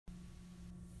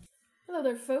Hello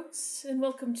there, folks, and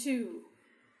welcome to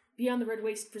Beyond the Red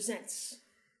Waste presents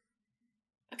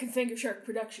a Confanger Shark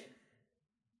production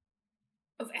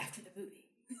of After the Movie.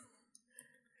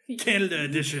 Canada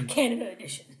edition. Canada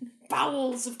edition.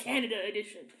 Bowels of Canada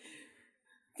edition.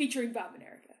 Featuring Bob and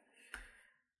Erica.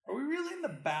 Are we really in the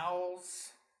bowels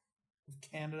of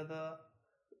Canada, though?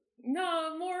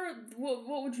 No, more,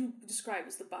 what would you describe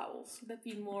as the bowels? Would that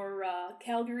be more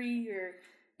Calgary or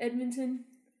Edmonton?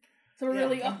 So we're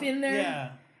really up in there?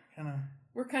 Yeah, kind of.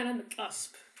 We're kind of on the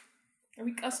cusp. Are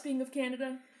we cusping of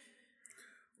Canada?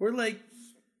 We're like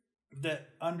the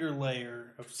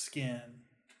underlayer of skin.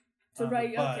 So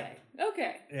right,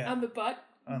 okay. Yeah. On the butt?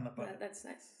 On the butt. That's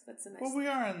nice. That's a nice Well, we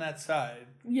are on that side.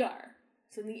 We are.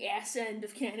 So in the ass end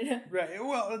of Canada. Right.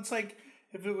 Well, it's like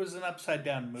if it was an upside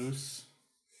down moose.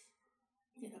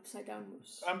 An upside down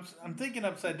moose. I'm thinking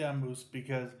upside down moose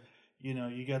because, you know,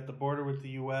 you got the border with the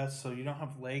U.S., so you don't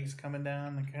have legs coming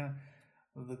down. And kind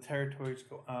of the territories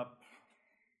go up.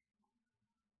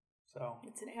 So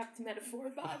it's an apt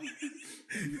metaphor, Bob.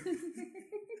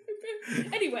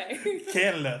 Anyway.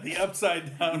 Canada, the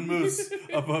upside down moose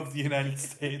above the United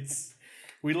States.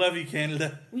 We love you,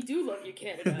 Canada. We do love you,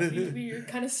 Canada. We're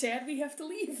kind of sad we have to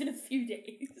leave in a few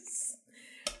days.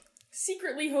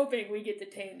 Secretly hoping we get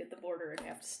detained at the border and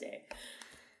have to stay.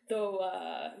 Though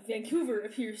Vancouver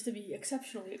appears to be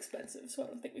exceptionally expensive, so I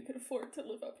don't think we could afford to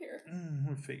live up here.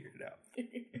 We'll figure it out.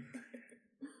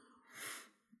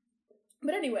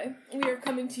 But anyway, we are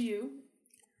coming to you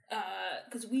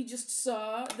because we just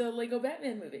saw the Lego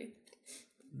Batman movie.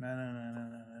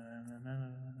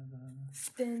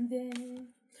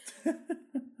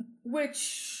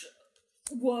 Which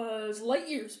was light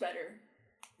years better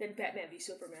than Batman v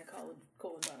Superman: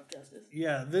 Dawn of Justice.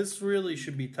 Yeah, this really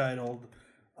should be titled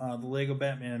the Lego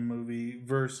Batman movie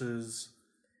versus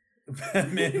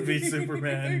Batman v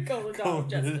Superman: Dawn of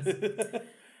Justice.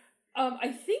 I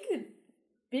think the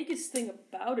biggest thing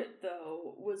about it,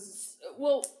 though, was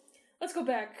let's go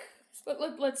back.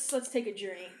 Let's take a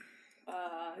journey,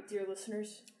 dear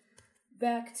listeners,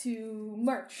 back to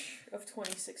March of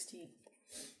 2016,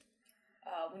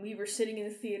 when we were sitting in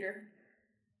the theater.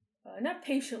 Not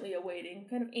patiently awaiting,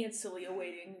 kind of anxiously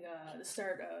awaiting the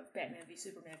start of Batman v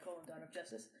Superman: Dawn of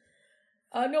Justice.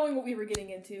 Knowing what we were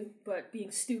getting into, but being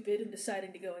stupid and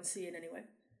deciding to go and see it anyway.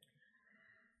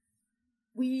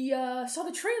 We saw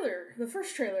the trailer, the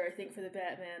first trailer, I think, for the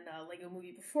Batman Lego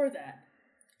movie before that,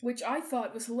 which I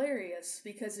thought was hilarious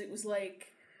because it was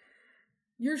like,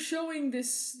 you're showing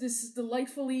this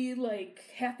delightfully, like,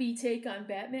 happy take on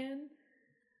Batman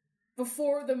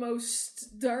before the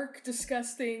most dark,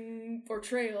 disgusting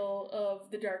portrayal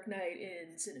of the Dark Knight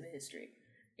in cinema history,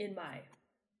 in my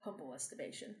humble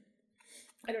estimation.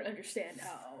 I don't understand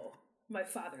how my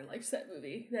father likes that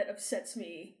movie. That upsets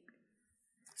me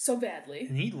so badly.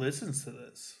 And he listens to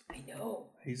this. I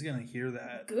know. He's going to hear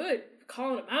that. Good.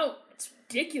 Calling him out. It's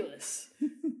ridiculous.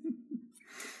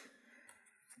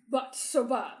 But, so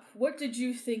Bob, what did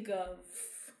you think of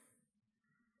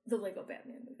the Lego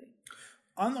Batman movie?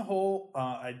 On the whole,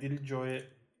 I did enjoy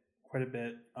it quite a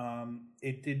bit.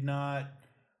 It did not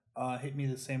hit me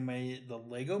the same way the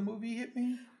Lego movie hit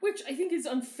me. Which I think is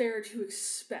unfair to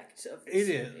expect of this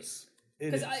movie. It is.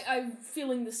 Because I'm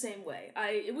feeling the same way.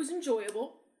 It was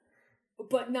enjoyable,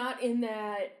 but not in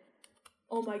that,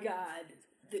 oh my god,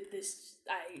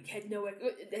 I had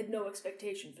no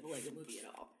expectation for the Lego movie at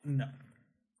all. No.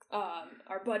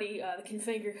 Our buddy, the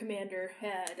Confanger Commander,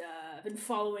 had been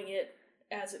following it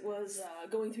as it was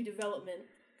going through development.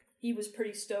 He was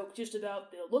pretty stoked just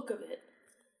about the look of it.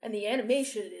 And the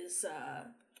animation is,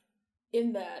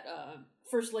 in that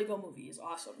first Lego movie, is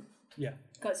awesome. Yeah.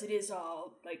 Because it is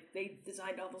all, like, they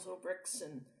designed all those little bricks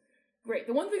and great.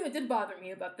 The one thing that did bother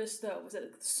me about this, though, was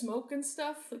that the smoke and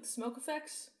stuff, like the smoke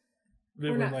effects,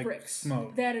 were not like bricks.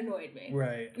 Smoke. That annoyed me.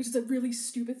 Right. Which is a really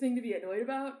stupid thing to be annoyed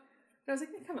about. And I was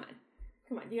like, come on,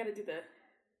 you gotta do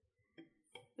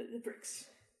the bricks.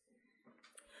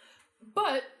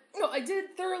 But, no, I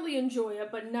did thoroughly enjoy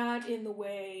it, but not in the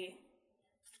way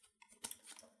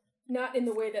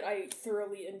that I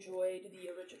thoroughly enjoyed the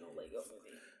original Lego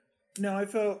movie. No, I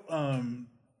felt, one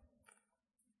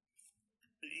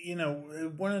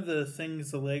of the things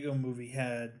the Lego movie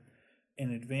had an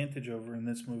advantage over in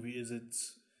this movie is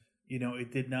it's,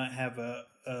 it did not have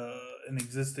an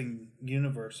existing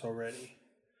universe already.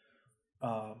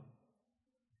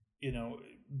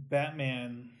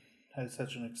 Batman has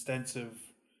such an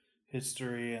extensive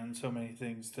history and so many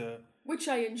things to... Which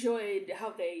I enjoyed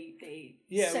how they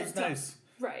Yeah, set it was nice. Up.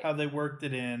 Right. How they worked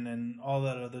it in and all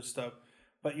that other stuff.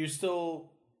 But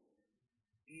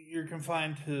you're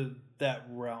confined to that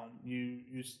realm. You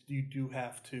do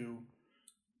have to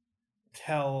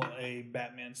tell a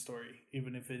Batman story,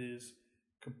 even if it is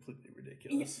completely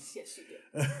ridiculous. Yes, you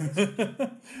do.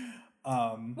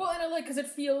 Well, and I like, because it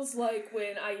feels like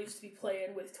when I used to be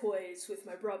playing with toys with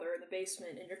my brother in the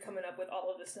basement, and you're coming up with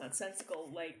all of this nonsensical,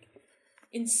 like,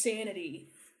 insanity,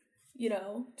 you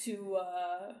know, to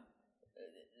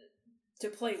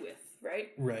play with,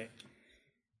 right? Right.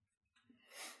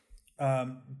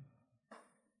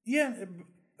 Yeah,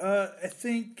 I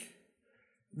think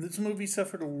this movie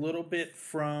suffered a little bit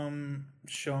from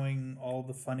showing all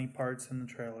the funny parts in the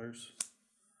trailers.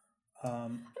 I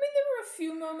mean, there were a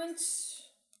few moments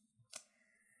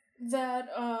that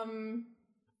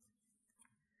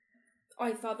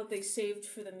I thought that they saved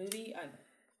for the movie. I'm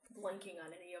blanking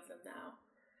on any of them now.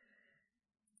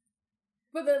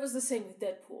 But that was the same with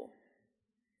Deadpool.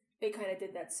 They kind of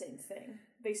did that same thing.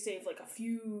 They saved, like, a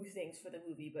few things for the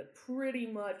movie, but pretty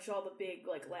much all the big,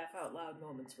 like, laugh-out-loud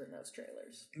moments were in those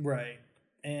trailers. Right.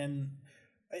 And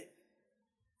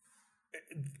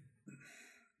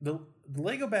the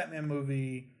Lego Batman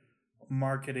movie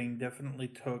marketing definitely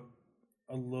took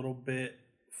a little bit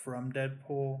from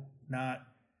Deadpool, not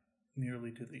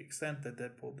nearly to the extent that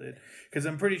Deadpool did. Because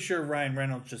I'm pretty sure Ryan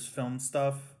Reynolds just filmed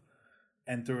stuff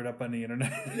and threw it up on the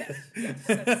internet. Yes.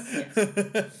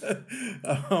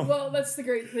 Well, that's the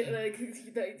great thing. Like,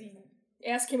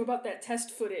 ask him about that test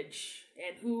footage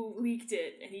and who leaked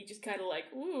it, and he just kind of like,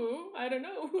 ooh, I don't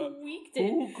know who leaked it.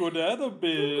 Who could that have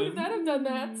been? Who could that have done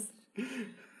that?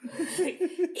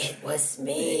 It was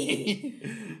me.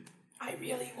 I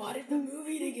really wanted the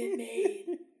movie to get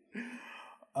made.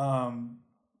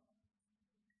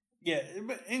 Yeah,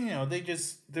 but and, you know,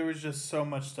 there was just so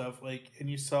much stuff, like, and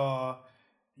you saw,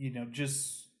 you know,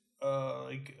 just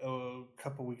like a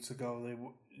couple weeks ago,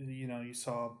 you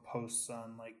saw posts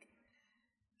on, like,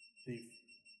 the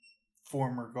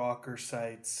former Gawker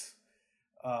sites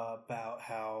about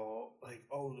how, like,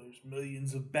 oh, there's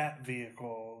millions of Bat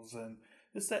vehicles and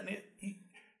this, that, and it.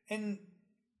 And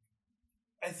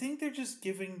I think they're just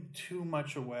giving too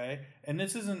much away. And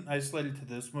this isn't isolated to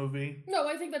this movie. No,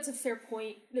 I think that's a fair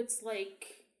point. It's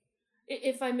like,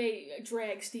 if I may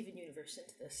drag Steven Universe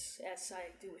into this, as I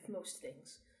do with most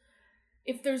things,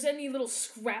 if there's any little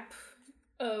scrap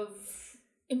of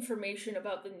information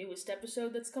about the newest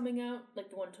episode that's coming out, like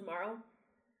the one tomorrow,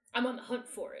 I'm on the hunt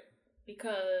for it.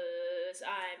 Because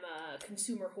I'm a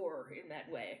consumer whore in that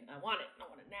way. I want it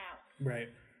now. Right.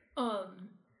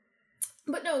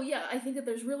 But no, yeah, I think that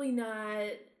there's really not...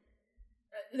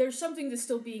 there's something to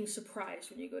still being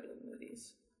surprised when you go to the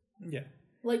movies. Yeah.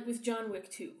 Like with John Wick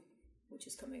 2, which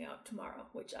is coming out tomorrow,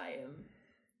 which I am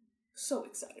so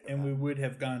excited about. And we would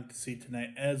have gone to see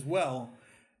tonight as well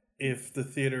if the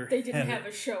theater They didn't have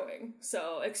a showing,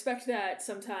 so expect that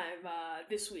sometime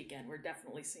this weekend. We're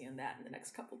definitely seeing that in the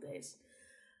next couple days.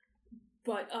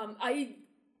 But I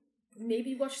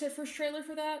maybe watched that first trailer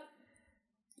for that.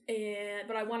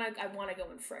 But I want to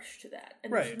go in fresh to that.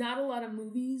 And right. There's not a lot of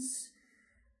movies.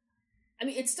 I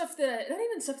mean, it's stuff that, not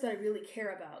even stuff that I really care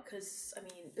about, because, I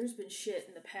mean, there's been shit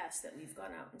in the past that we've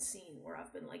gone out and seen where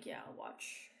I've been like, yeah, I'll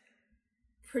watch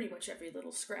pretty much every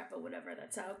little scrap of whatever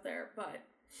that's out there, but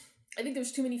I think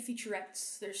there's too many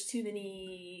featurettes, there's too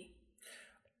many...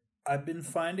 I've been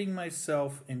finding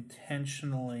myself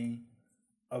intentionally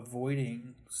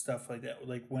avoiding stuff like that.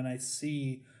 Like, when I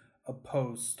see a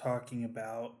post talking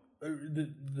about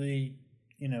the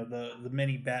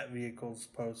many Bat vehicles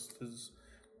post is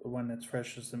the one that's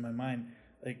freshest in my mind.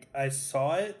 Like, I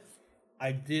saw it,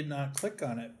 I did not click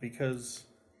on it because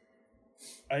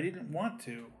I didn't want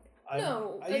to.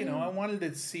 I wanted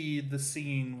to see the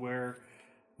scene where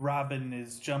Robin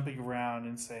is jumping around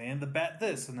and saying the Bat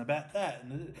this and the Bat that,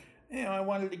 and I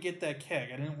wanted to get that kick.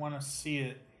 I didn't want to see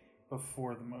it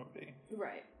before the movie.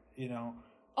 Right.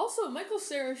 Also, Michael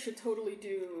Cera should totally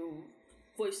do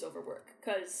voiceover work,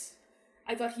 because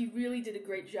I thought he really did a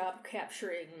great job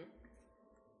capturing,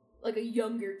 like, a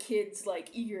younger kid's, like,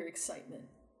 eager excitement.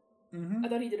 Mm-hmm. I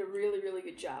thought he did a really, really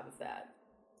good job of that.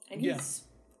 And he's,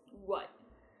 what,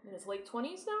 in his late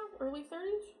 20s now? Early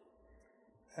 30s?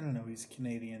 I don't know. He's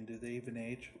Canadian. Do they even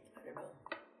age? I don't know.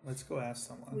 Let's go ask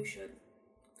someone. We should.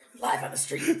 Live on the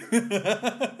street.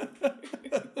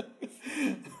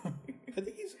 I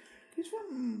think he's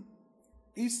from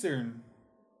Eastern.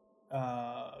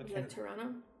 Like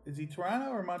Toronto? Is he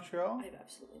Toronto or Montreal? I have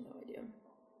absolutely no idea.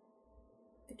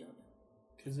 I don't know.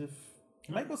 Because if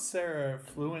Michael Cera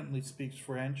fluently speaks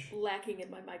French, lacking in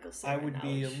my Michael Cera I would knowledge.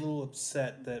 be a little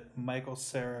upset that Michael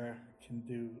Cera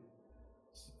can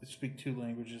speak two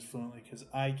languages fluently, because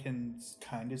I can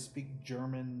kind of speak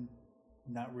German,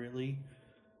 not really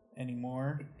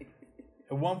anymore.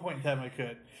 At one point in time I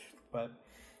could, but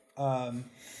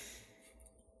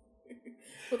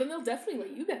Well, then they'll definitely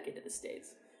let you back into the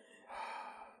States.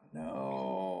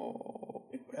 No.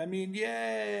 I mean,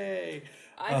 yay!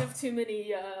 I have too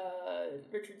many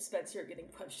Richard Spencer getting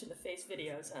punched in the face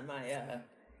videos on my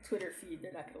Twitter feed.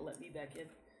 They're not going to let me back in.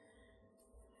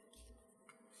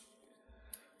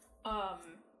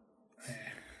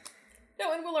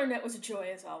 No, and Will Arnett was a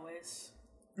joy as always.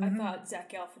 I thought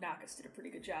Zach Galifianakis did a pretty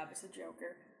good job as the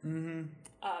Joker.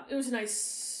 It was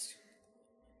nice.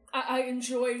 I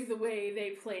enjoyed the way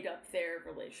they played up their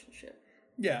relationship.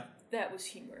 Yeah. That was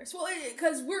humorous. Well,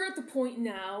 because we're at the point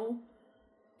now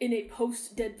in a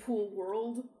post-Deadpool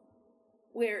world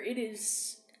where it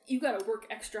is, you gotta work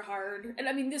extra hard. And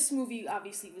I mean, this movie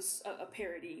obviously was a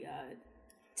parody,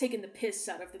 taking the piss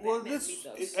out of the Batman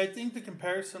mythos. I think the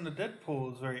comparison to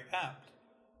Deadpool is very apt.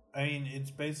 I mean,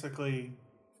 it's basically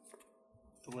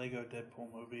the Lego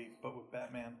Deadpool movie, but with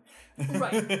Batman.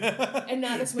 Right. And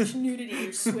not as much nudity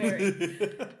or swearing.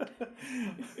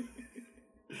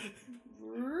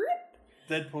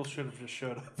 Deadpool should have just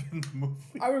showed up in the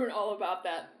movie. I remember all about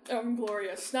that.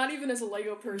 Glorious. Not even as a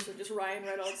Lego person, just Ryan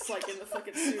Reynolds, like, in the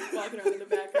fucking suit, walking around in the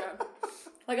background.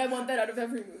 Like, I want that out of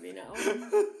every movie now.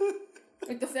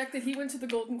 Like, the fact that he went to the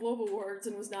Golden Globe Awards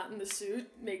and was not in the suit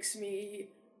makes me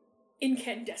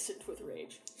incandescent with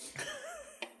rage.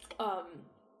 But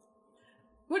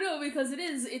no, because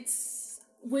it's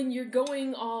when you're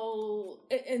going all,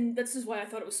 and this is why I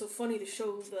thought it was so funny to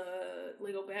show the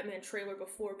Lego Batman trailer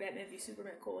before Batman v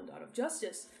Superman: Dawn of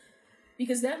Justice,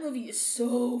 because that movie is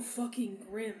so fucking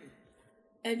grim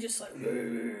and just like,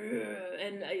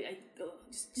 and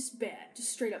just bad,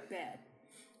 just straight up bad.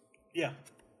 Yeah,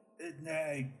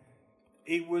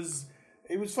 it was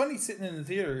funny sitting in the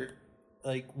theater.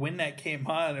 Like, when that came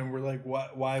on, and we're like,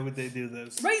 why would they do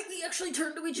this? Right, we actually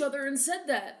turned to each other and said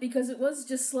that, because it was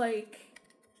just like,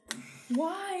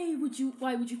 why would you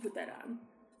put that on?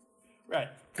 Right,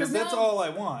 because that's all I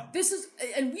want. This is,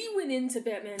 and we went into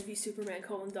Batman v Superman: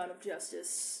 Dawn of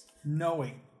Justice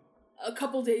knowing. A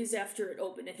couple days after it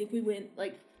opened. I think we went,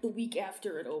 like, the week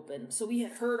after it opened, so we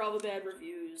had heard all the bad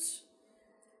reviews.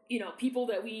 You know, people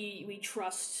that we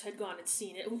trust had gone and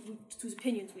seen it, whose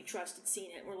opinions we trust had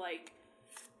seen it, were like,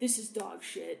 this is dog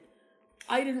shit.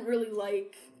 I didn't really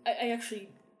like... I actually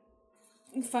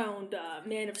found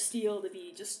Man of Steel to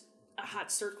be just a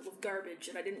hot circle of garbage,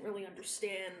 and I didn't really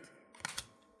understand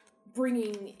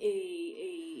bringing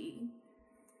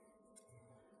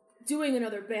doing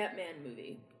another Batman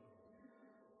movie.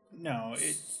 No,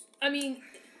 it's... I mean,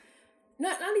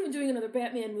 not even doing another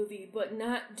Batman movie, but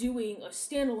not doing a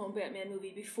standalone Batman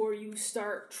movie before you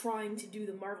start trying to do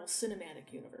the Marvel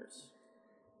Cinematic Universe.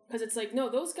 Because it's like, no,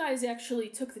 those guys actually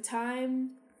took the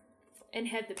time and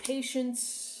had the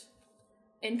patience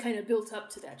and kind of built up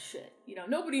to that shit. You know,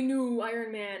 nobody knew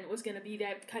Iron Man was going to be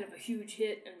that kind of a huge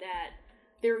hit and that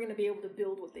they were going to be able to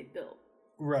build what they built.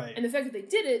 Right. And the fact that they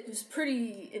did it was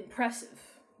pretty impressive,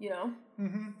 you know?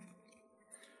 Mm-hmm.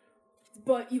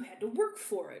 But you had to work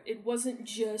for it. It wasn't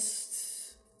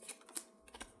just,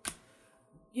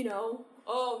 you know,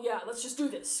 oh yeah, let's just do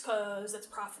this because that's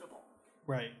profitable.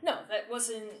 Right. No, that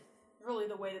wasn't really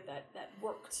the way that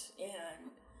worked. And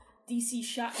DC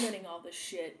shotgunning all this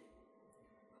shit,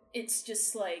 it's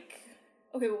just like,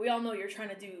 okay, well, we all know you're trying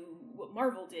to do what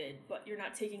Marvel did, but you're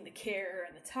not taking the care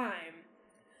and the time.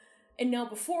 And now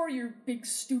before your big,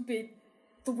 stupid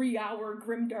 3-hour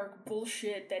grimdark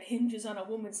bullshit that hinges on a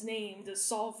woman's name to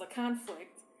solve the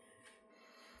conflict.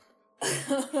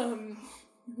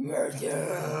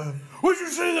 Murder! Would you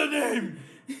say the name?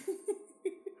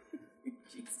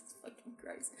 Jesus fucking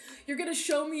Christ. You're gonna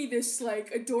show me this,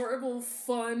 like, adorable,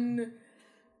 fun,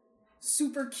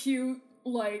 super cute,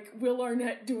 like, Will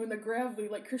Arnett doing the gravelly,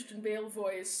 like, Christian Bale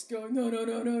voice, going,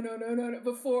 no,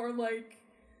 before, like,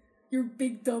 your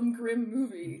big, dumb, grim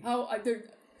movie.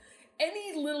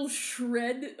 Any little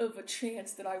shred of a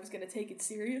chance that I was gonna take it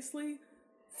seriously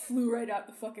flew right out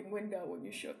the fucking window when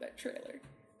you showed that trailer.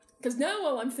 Because now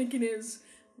all I'm thinking is,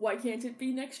 why can't it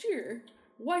be next year?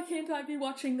 Why can't I be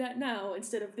watching that now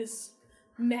instead of this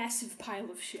massive pile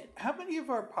of shit? How many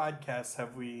of our podcasts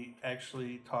have we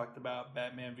actually talked about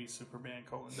Batman v Superman: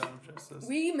 Dawn of Justice?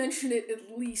 We mention it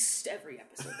at least every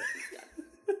episode that we've done.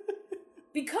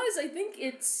 Because I think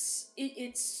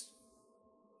it's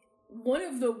one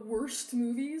of the worst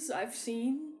movies I've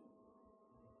seen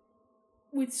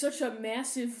with such a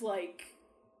massive, like,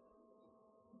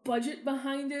 budget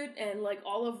behind it and, like,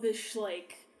 all of this,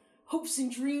 like, hopes and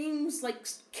dreams, like,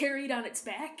 carried on its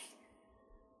back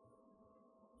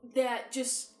that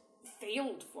just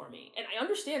failed for me. And I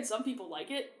understand some people like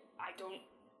it. I don't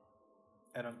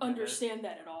understand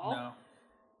that at all. No.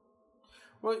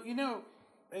 Well, you know,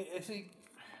 I think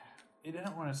you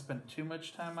didn't want to spend too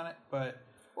much time on it, but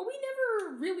Well, we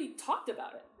never really talked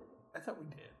about it. I thought we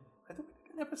did. I thought we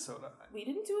did an episode on it. We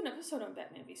didn't do an episode on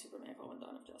Batman v Superman: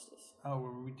 Dawn of Justice. Oh,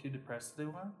 were we too depressed to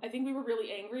do one? I think we were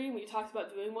really angry, and we talked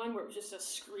about doing one where it was just us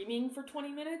screaming for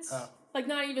 20 minutes. Oh. Like,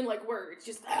 not even like words,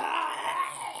 just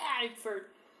for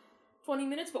 20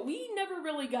 minutes, but we never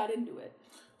really got into it.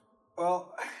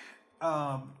 Well,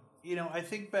 I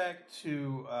think back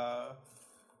to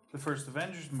the first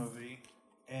Avengers movie,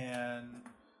 and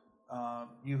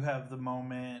you have the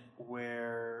moment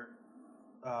where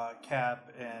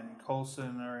Cap and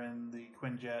Coulson are in the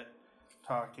Quinjet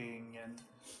talking, and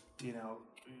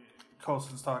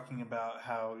Coulson's talking about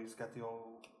how he's got the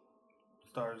old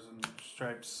Stars and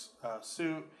Stripes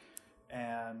suit,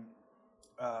 and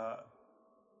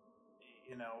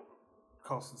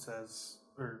Coulson says,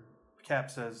 or Cap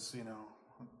says,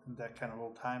 that kind of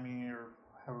old timey, or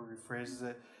however he phrases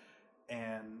it,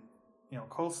 and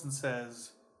Coulson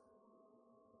says,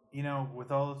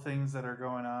 with all the things that are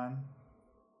going on,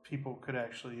 people could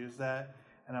actually use that.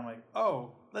 And I'm like,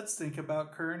 oh, let's think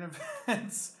about current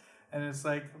events. And it's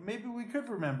like, maybe we could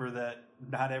remember that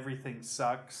not everything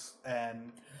sucks.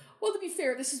 And well, to be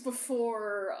fair, this is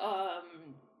before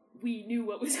we knew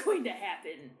what was going to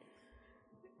happen.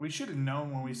 We should have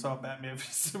known when we saw Batman v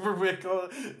Superman.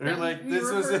 We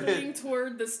were hurtling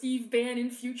toward the Steve Bannon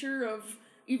future of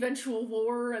eventual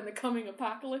war and the coming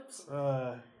apocalypse.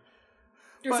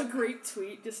 There's a great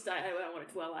tweet, I don't want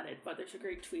to dwell on it, but there's a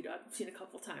great tweet I've seen a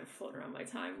couple times floating around my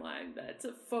timeline that's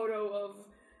a photo of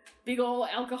big ol'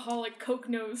 alcoholic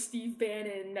coke-nosed Steve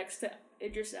Bannon next to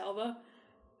Idris Elba.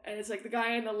 And it's like the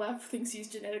guy on the left thinks he's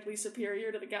genetically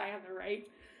superior to the guy on the right.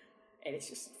 And it's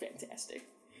just fantastic.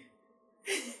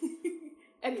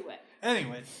 Anyway.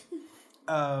 There's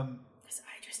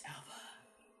Idris Elba.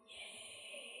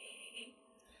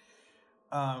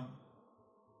 Yay.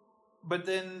 But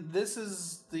then this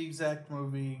is the exact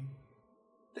movie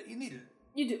that you needed.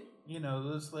 You do.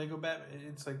 This Lego Batman,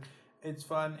 it's like, it's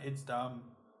fun, it's dumb,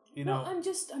 Well,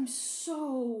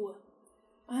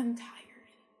 I'm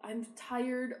tired. I'm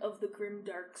tired of the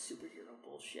grimdark superhero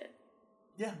bullshit.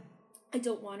 Yeah. I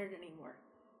don't want it anymore.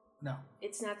 No.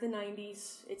 It's not the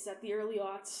 90s. It's not the early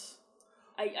aughts.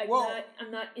 I'm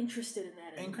not interested in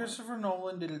that anymore. And Christopher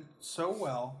Nolan did it so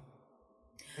well.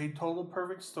 He told a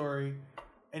perfect story.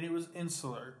 And it was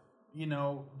insular.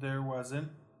 There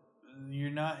wasn't. You're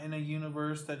not in a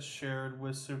universe that's shared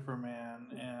with Superman.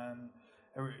 And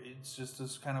it's just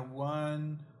this kind of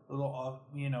one little,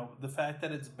 the fact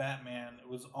that it's Batman, it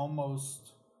was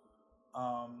almost,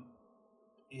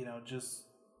 just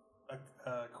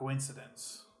a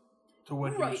coincidence to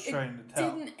what he was trying to tell.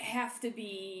 It didn't have to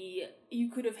be, you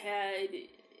could have had,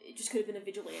 it just could have been a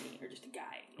vigilante or just a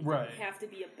guy. It didn't have to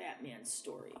be a Batman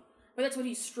story. But that's what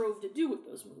he strove to do with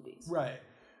those movies. Right.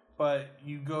 But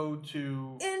you go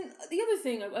to... And the other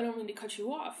thing, I don't mean to cut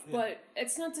you off, but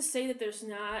it's not to say that there's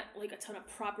not, like, a ton of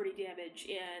property damage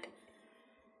and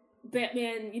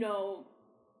Batman,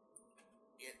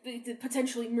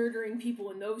 potentially murdering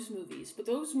people in those movies. But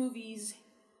those movies,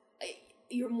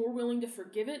 you're more willing to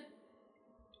forgive it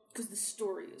because the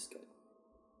story is good.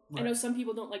 Right. I know some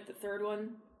people don't like the third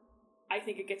one. I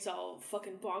think it gets all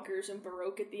fucking bonkers and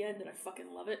Baroque at the end, and I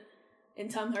fucking love it. And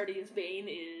Tom Hardy as Bane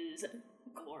is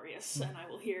glorious, and I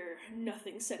will hear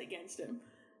nothing said against him.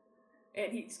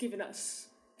 And he's given us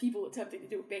people attempting to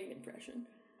do a Bane impression.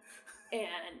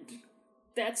 And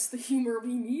that's the humor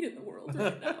we need in the world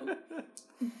right now.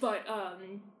 But,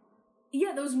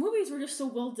 those movies were just so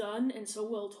well done and so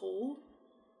well told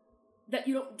that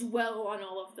you don't dwell on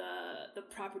all of the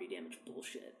property damage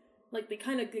bullshit. Like, they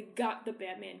kind of got the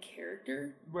Batman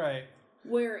character. Right.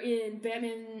 Where in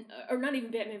Batman, or not even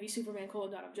Batman v Superman: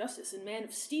 Dawn of Justice, and Man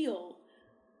of Steel,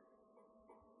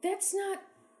 that's not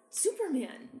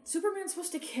Superman. Superman's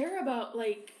supposed to care about,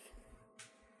 like,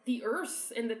 the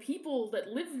Earth and the people that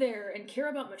live there and care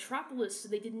about Metropolis, so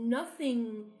they did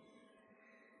nothing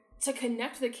to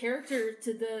connect the character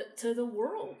to the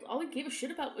world. All he gave a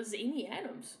shit about was Amy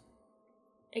Adams.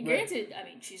 And granted, I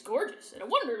mean, she's gorgeous and a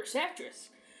wondrous actress.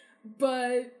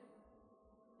 But,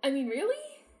 I mean, really?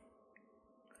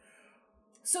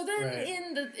 So then,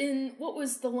 in what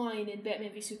was the line in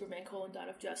Batman v Superman: Dawn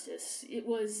of Justice? It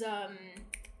was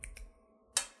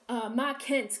Ma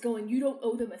Kent going, "You don't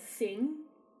owe them a thing."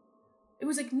 It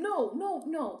was like, no.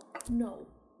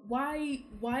 Why,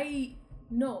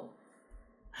 no?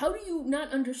 How do you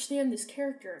not understand this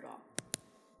character at all?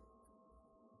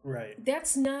 Right.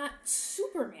 That's not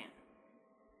Superman.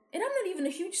 And I'm not even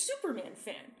a huge Superman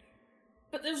fan.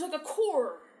 But there's like a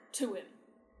core to him.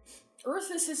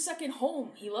 Earth is his second home.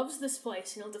 He loves this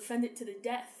place and he'll defend it to the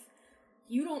death.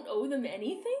 you don't owe them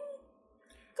anything?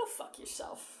 Go fuck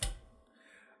yourself.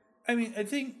 I mean, I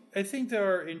think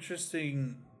there are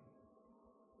interesting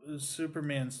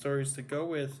Superman stories to go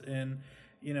with, and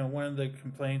one of the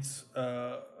complaints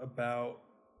about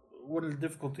one of the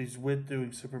difficulties with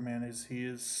doing Superman is he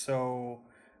is so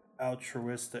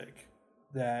altruistic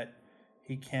that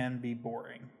he can be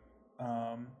boring.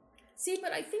 See,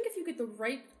 but I think if you get the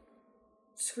right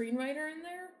screenwriter in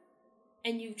there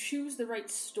and you choose the right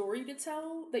story to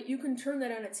tell, that you can turn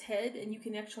that on its head and you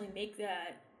can actually make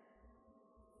that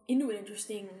into an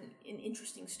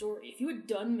interesting story. If you had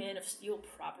done Man of Steel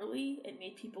properly and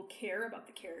made people care about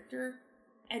the character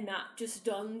and not just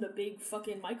done the big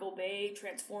fucking Michael Bay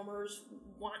Transformers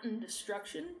wanton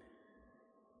destruction,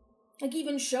 like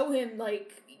even show him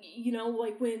like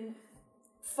when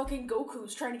fucking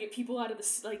Goku's trying to get people out of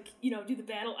this, do the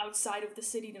battle outside of the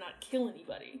city to not kill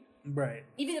anybody. Right.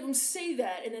 Even have him say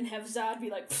that and then have Zod be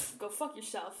like, go fuck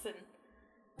yourself, and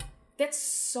that's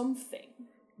something.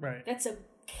 Right. That's a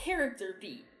character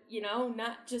beat,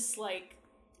 not just like,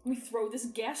 we throw this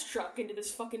gas truck into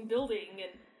this fucking building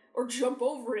or jump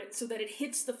over it so that it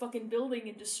hits the fucking building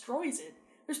and destroys it.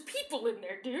 There's people in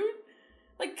there, dude.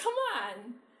 Like, come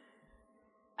on.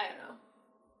 I don't know.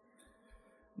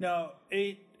 No,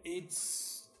 it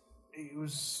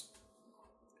was.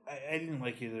 I didn't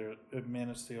like either Man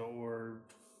of Steel or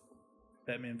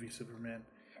Batman v Superman.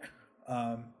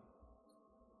 I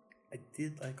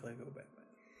did like Lego Batman.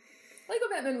 Lego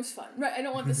Batman was fun, right? I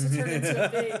don't want this to turn into a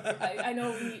big. I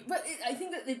know, I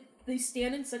think that they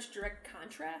stand in such direct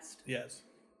contrast. Yes.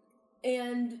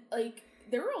 And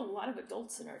there were a lot of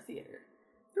adults in our theater.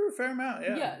 There were a fair amount,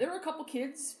 yeah. Yeah, there were a couple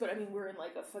kids, but I mean, we're in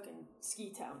a fucking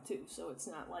ski town too, so it's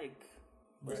not like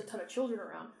there's a ton of children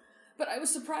around. But I was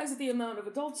surprised at the amount of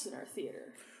adults in our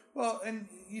theater. Well, and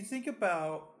you think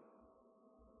about,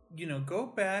 go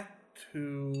back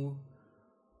to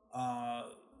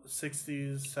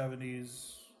 60s,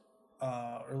 70s,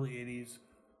 early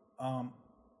 80s.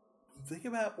 Think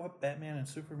about what Batman and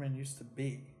Superman used to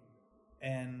be,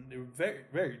 and they were very,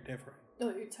 very different. Oh,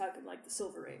 you're talking like the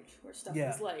Silver Age, where stuff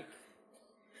was like,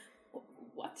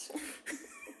 what?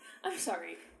 I'm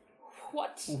sorry,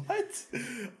 what? What?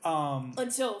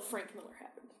 Until Frank Miller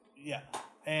happened. Yeah,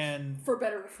 and for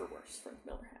better or for worse, Frank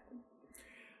Miller happened.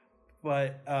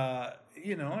 But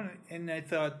and I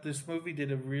thought this movie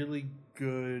did a really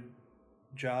good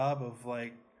job of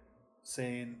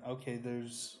saying, okay,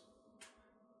 there's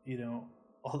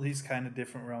all these kind of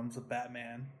different realms of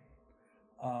Batman.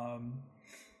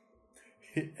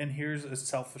 And here's a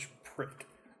selfish prick,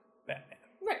 Batman.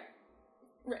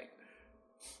 Right.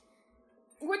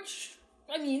 Which,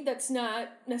 I mean, that's not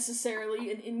necessarily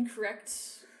an incorrect.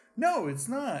 No, it's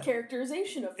not.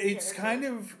 Characterization of the character.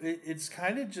 It's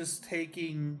kind of just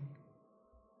taking,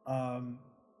 some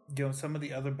of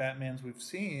the other Batmans we've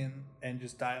seen and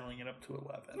just dialing it up to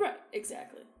 11. Right,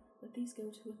 exactly. Let these go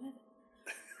to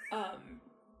 11.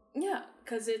 Yeah,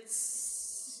 because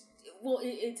it's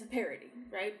a parody,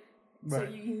 right? Right.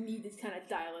 So you need to kind of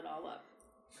dial it all up.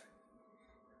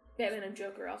 Batman and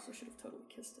Joker also should have totally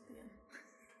kissed at the end.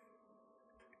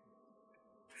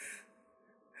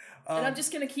 And I'm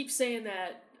just going to keep saying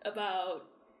that about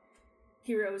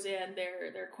heroes and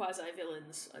their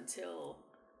quasi-villains until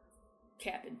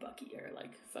Cap and Bucky are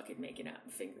fucking making out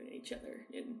and fingering each other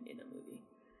in a movie.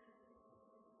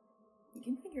 You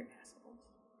can finger assholes.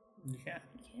 You can.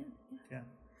 You can, yeah. Yeah.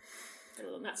 Got a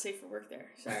little not safe for work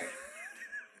there. Sorry.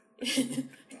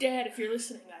 Dad, if you're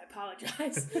listening, I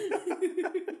apologize.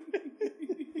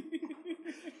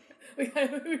 we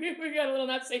got a little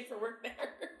not safe for work there.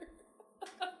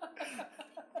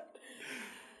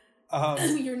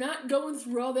 You're not going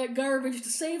through all that garbage to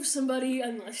save somebody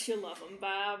unless you love them,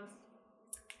 Bob.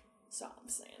 That's all I'm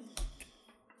saying.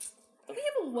 Don't we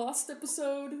have a lost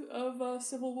episode of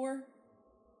Civil War?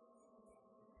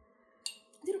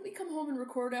 Didn't we come home and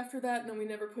record after that and then we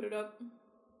never put it up?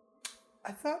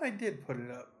 I thought I did put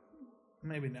it up.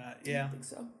 Maybe not. Yeah. I don't think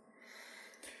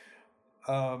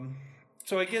so.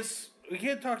 So I guess we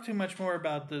can't talk too much more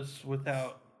about this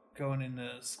without going into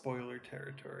spoiler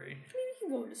territory. Maybe we can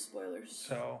go into spoilers.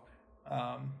 So,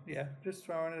 yeah, just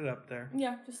throwing it up there.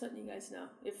 Yeah, just letting you guys know.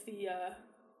 If the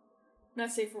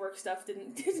not safe for work stuff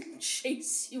didn't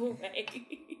chase you away.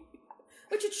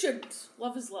 Which it shouldn't.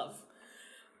 Love is love.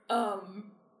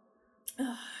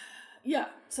 Yeah,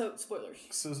 so spoilers.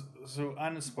 So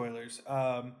on the spoilers. No,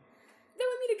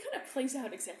 I mean it kind of plays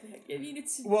out exactly how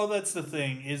it's. Well, that's the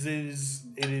thing. It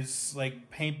is like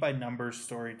paint by numbers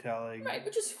storytelling, right?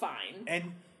 Which is fine.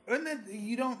 And that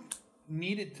you don't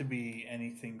need it to be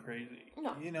anything crazy.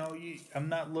 No. I'm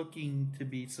not looking to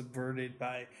be subverted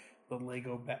by the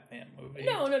Lego Batman movie.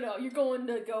 No. You're going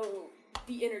to go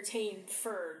be entertained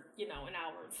for, an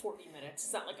hour and 40 minutes.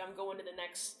 It's not like I'm going to the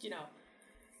next,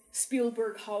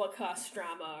 Spielberg Holocaust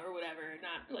drama or whatever.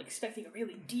 Not, expecting a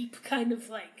really deep kind of,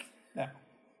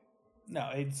 No,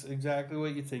 it's exactly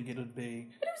what you think it would be.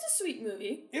 But it was a sweet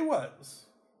movie. It was.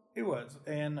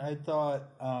 And I thought,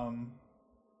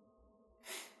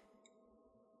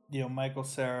 Michael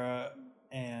Cera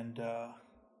and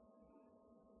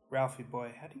Ralphie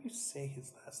Boy, how do you say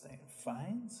his last name?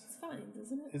 Fiennes? It's Fiennes,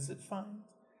 isn't it? Is it Fiennes?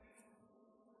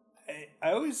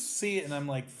 I always see it and I'm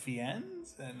like,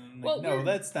 Fiennes? And no,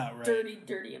 that's not right.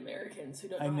 Dirty Americans who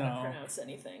don't know how to pronounce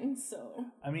anything, so...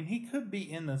 I mean, he could be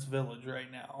in this village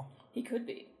right now. He could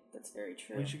be. That's very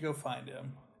true. We should go find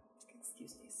him.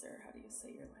 Excuse me, sir. How do you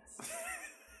say your last name?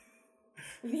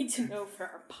 We need to know for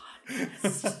our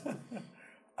podcast.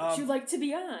 Would you like to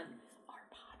be on our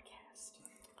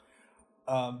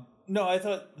podcast? No, I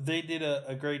thought they did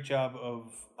a great job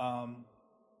of...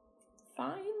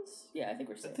 Fiennes? Yeah, I think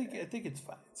we're saying I think it's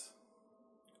Fiennes.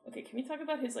 Okay, can we talk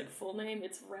about his full name?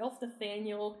 It's Ralph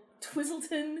Nathaniel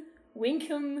Twizzleton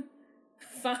Winkham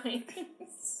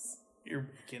Fiennes. You're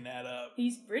making that up.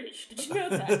 He's British. Did you know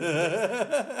that?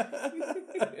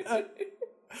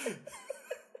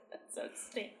 That's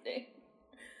outstanding.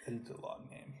 That is a long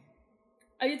name.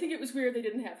 I did think it was weird they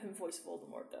didn't have him voice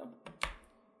Voldemort, though.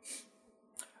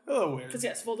 Oh, weird. Because,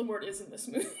 yes, Voldemort is in this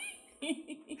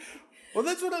movie. Well,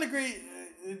 that's one of the great...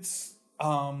 It's...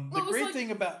 the great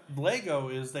thing about Lego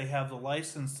is they have the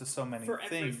license to so many for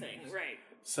things. Everything, right.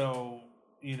 So,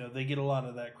 they get a lot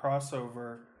of that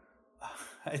crossover.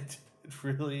 I did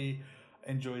really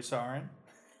enjoy Sauron.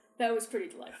 That was pretty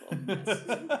delightful. Yes.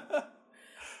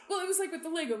 Well, it was like with the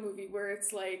Lego movie, where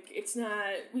it's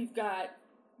not, we've got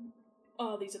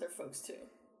all these other folks too.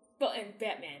 Well, and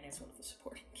Batman as one of the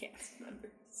supporting cast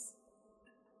members.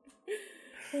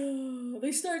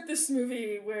 They start this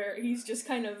movie where he's just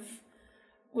kind of,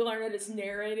 Will Arnett is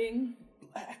narrating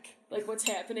what's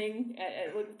happening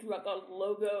throughout the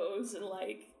logos, and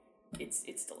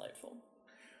it's delightful.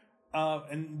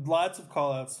 And lots of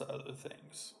call-outs to other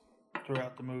things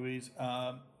throughout the movies.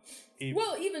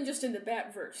 Well, even just in the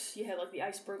Batverse, you had the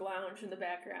Iceberg Lounge in the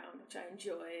background, which I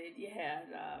enjoyed. You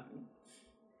had,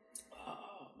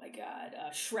 oh my god,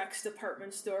 Shrek's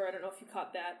department store. I don't know if you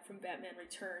caught that from Batman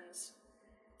Returns.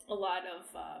 A lot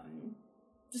of,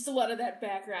 just a lot of that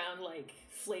background,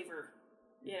 flavor,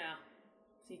 So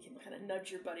you can kind of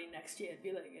nudge your buddy next to you and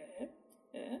be like,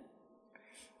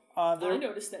 I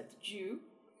noticed that, did you?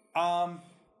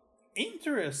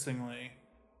 Interestingly,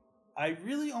 I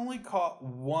really only caught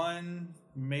one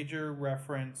major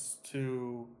reference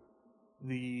to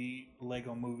the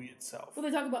Lego movie itself. Well,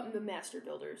 they talk about the Master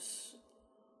Builders.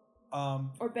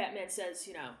 Or Batman says,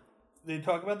 They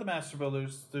talk about the Master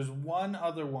Builders. There's one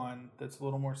other one that's a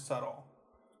little more subtle.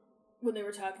 When they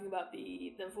were talking about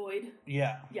the Void?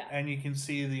 Yeah. Yeah. And you can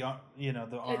see the arm.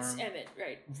 It's Emmett,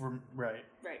 right. Right.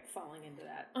 Right, falling into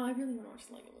that. Oh, I really want to watch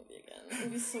the Lego movie again. The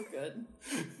movie's so good.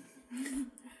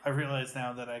 I realize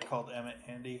now that I called Emmett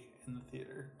Andy in the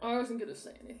theater. I wasn't going to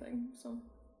say anything, so...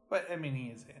 But, I mean, he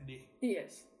is Andy. He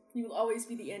is. He will always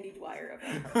be the Andy Dwyer of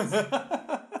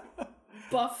our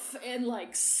buff and,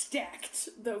 stacked,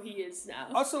 though he is now.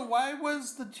 Also, why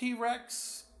was the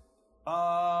T-Rex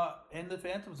in the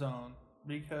Phantom Zone?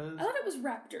 Because... I thought it was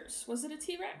raptors. Was it a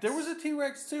T-Rex? There was a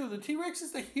T-Rex, too. The T-Rex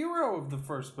is the hero of the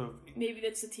first movie. Maybe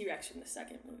that's the T-Rex from the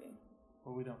second movie.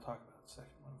 Well, we don't talk about the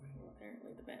second movie. Well,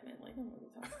 apparently the Batman Lego movie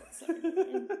talks about the second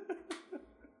movie.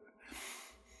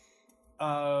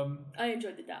 I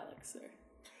enjoyed the Daleks there.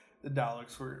 The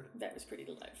Daleks were... That was pretty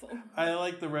delightful. I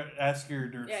like the Ask Your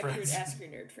Nerd Friends. Ask Your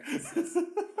Nerd Friends. Because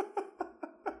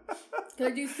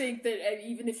I do think that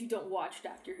even if you don't watch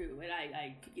Doctor Who, and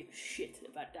I could give a shit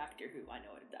about Doctor Who, I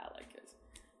know what a Dalek is.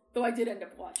 Though I did end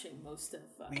up watching most of...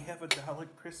 we have a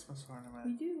Dalek Christmas ornament.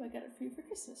 We do. I got it for you for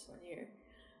Christmas one year.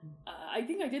 I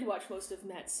think I did watch most of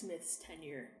Matt Smith's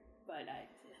tenure, but I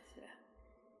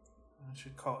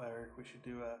should call Eric. We should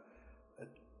do a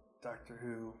Doctor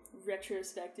Who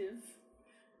retrospective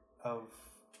of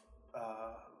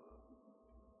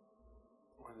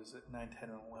what is it, 9, 10,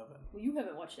 and 11. Well, you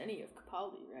haven't watched any of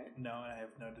Capaldi, right? No, I have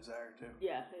no desire to.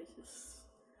 Yeah, it's just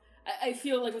I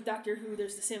feel like with Doctor Who,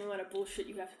 there's the same amount of bullshit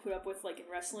you have to put up with, in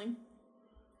wrestling,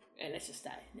 and it's just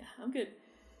I'm good.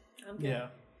 Yeah.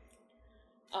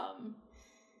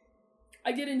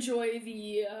 I did enjoy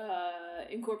the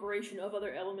incorporation of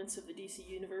other elements of the DC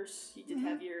universe. You did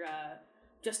have your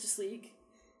Justice League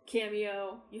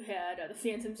cameo. You had the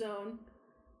Phantom Zone,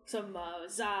 some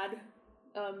Zod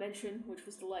mention, which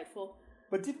was delightful.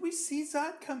 But did we see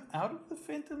Zod come out of the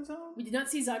Phantom Zone? We did not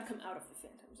see Zod come out of the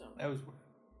Phantom Zone. That was weird.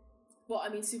 Well, I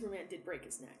mean, Superman did break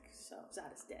his neck, so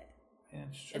Zod is dead. Yeah,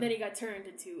 it's true. And then he got turned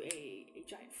into a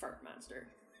giant fart monster.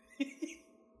 God,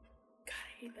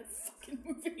 I hate that fucking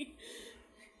movie.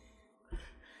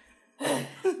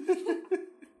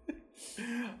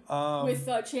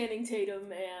 With Channing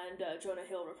Tatum and Jonah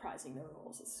Hill reprising their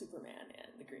roles as Superman and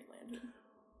the Green Lantern.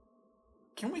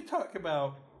 Can we talk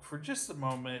about, for just a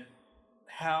moment,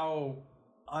 how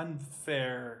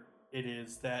unfair it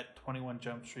is that 21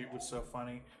 Jump Street was so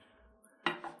funny?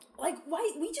 Like,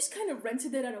 why? We just kind of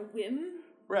rented it on a whim.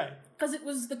 Right. Because it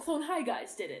was the Clone High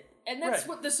guys did it. And that's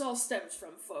what this all stems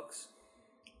from, folks.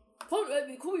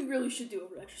 We really should do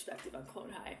a retrospective on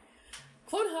Clone High.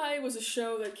 Clone High was a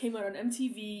show that came out on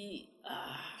MTV,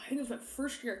 I think it was my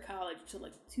first year of college, until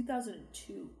like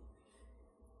 2002.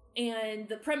 And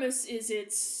the premise is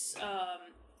it's...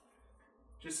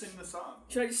 just sing the song.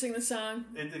 Should I just sing the song?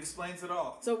 It explains it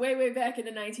all. So way back in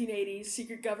the 1980s,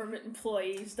 secret government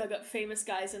employees dug up famous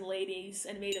guys and ladies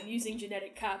and made them using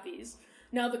genetic copies.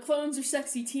 Now the clones are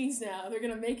sexy teens now. They're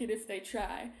gonna make it if they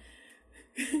try.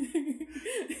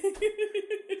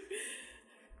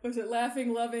 Was it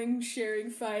laughing, loving, sharing,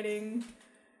 fighting?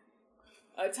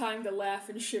 A time to laugh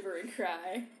and shiver and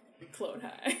cry. Clone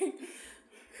High.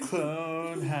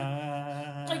 Clone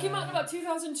High. It came out in about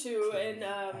 2002, and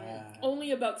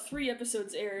only about 3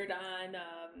 episodes aired on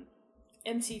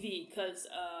MTV, because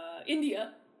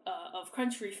India, of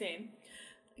country fame,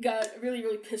 got really,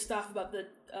 really pissed off about the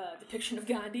depiction of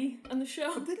Gandhi on the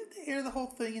show. But didn't they air the whole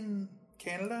thing in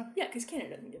Canada? Yeah, because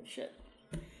Canada doesn't give a shit.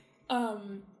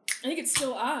 I think it's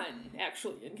still on,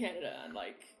 actually, in Canada, on,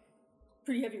 like,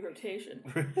 pretty heavy rotation.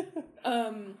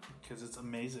 Because it's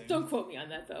amazing. Don't quote me on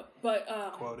that, though. But,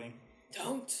 Quoting.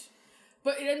 Don't.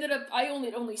 But it ended up, I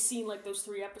had only seen, like, those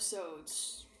 3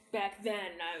 episodes back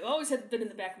then. I always had it in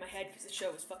the back of my head because the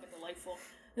show was fucking delightful.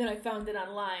 Then I found it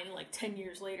online, like, 10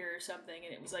 years later or something,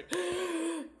 and it was like,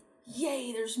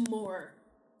 yay, there's more.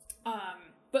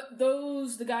 But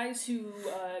the guys who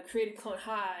created Clone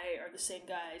High are the same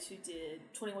guys who did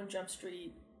 21 Jump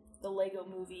Street, the Lego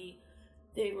Movie.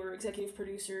 They were executive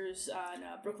producers on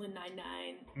Brooklyn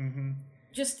Nine-Nine. Mm-hmm.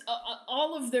 Just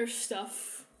all of their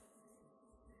stuff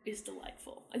is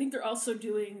delightful. I think they're also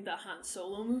doing the Han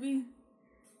Solo movie.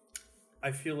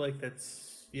 I feel like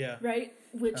that's, yeah. Right?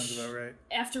 Which, sounds about right.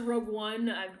 After Rogue One,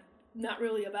 I'm not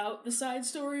really about the side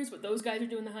stories, but those guys are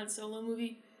doing the Han Solo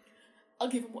movie. I'll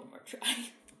give them one more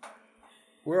try.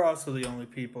 We're also the only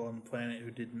people on the planet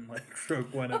who didn't like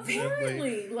Rogue One.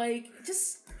 Apparently,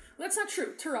 that's not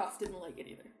true. Turov didn't like it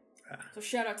either. So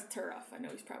shout out to Turov. I know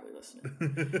he's probably listening.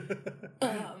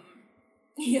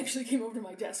 He actually came over to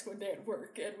my desk one day at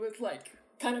work and was like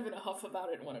kind of in a huff about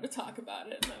it and wanted to talk about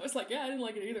it. And I was like, yeah, I didn't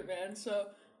like it either, man. So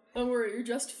don't worry, you're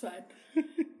justified.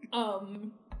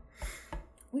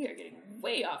 We are getting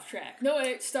way off track. No,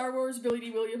 wait, Star Wars, Billy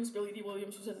D. Williams. Billy D.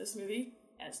 Williams was in this movie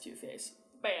as Two-Face.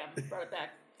 Bam, brought it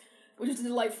back. Which is a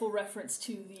delightful reference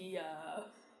to the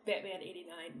Batman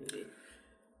 89 movie.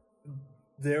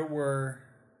 There were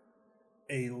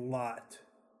a lot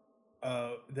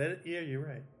of... Yeah, you're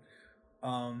right.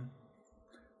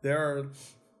 There are...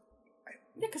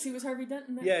 Yeah, because he was Harvey Dent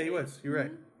in that Yeah, movie. he was. You're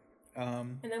right.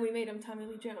 And then we made him Tommy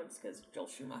Lee Jones because Joel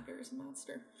Schumacher is a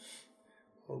monster.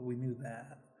 Well, we knew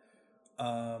that.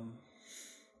 Oh, man.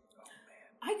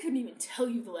 I couldn't even tell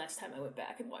you the last time I went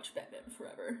back and watched Batman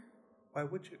Forever. Why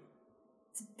would you?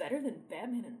 It's better than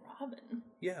Batman and Robin.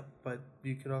 Yeah, but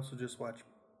you could also just watch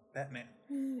Batman.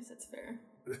 Yes, that's fair.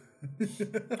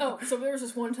 Oh, so there was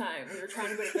this one time we were trying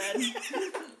to go to bed.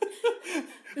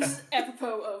 This is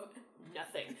apropos of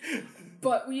nothing.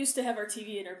 But we used to have our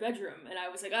TV in our bedroom, and I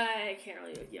was like, I can't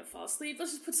really fall asleep.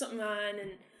 Let's just put something on,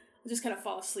 and I'll just kind of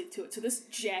fall asleep to it. So this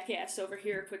jackass over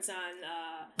here puts on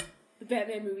the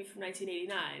Batman movie from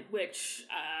 1989, which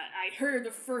I heard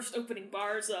the first opening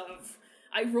bars of.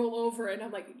 I roll over, and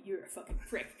I'm like, you're a fucking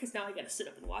prick, because now I gotta sit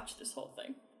up and watch this whole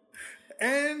thing.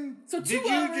 And so did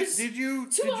you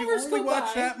only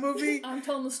watch that movie? I'm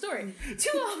telling the story. 2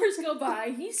 hours go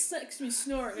by, he texts me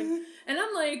snoring, and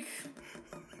I'm like,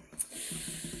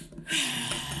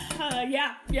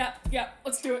 yeah,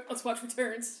 let's do it. Let's watch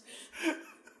Returns.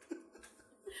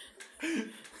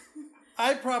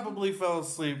 I probably fell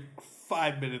asleep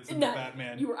 5 minutes into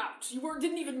Batman. You were out.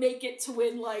 Didn't even make it to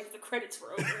when the credits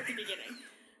were over at the beginning.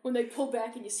 When they pull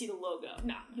back and you see the logo.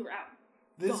 No, you were out.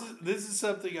 This is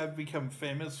something I've become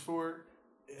famous for.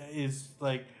 Is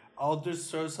I'll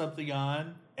just throw something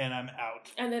on and I'm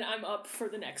out. And then I'm up for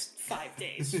the next 5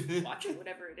 days watching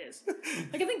whatever it is.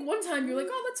 I think one time you're like,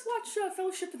 oh, let's watch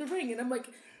Fellowship of the Ring. And I'm like,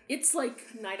 It's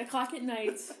like 9 o'clock at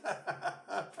night.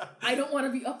 I don't want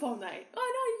to be up all night.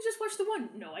 Oh, no, you just watch the one.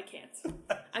 No, I can't.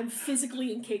 I'm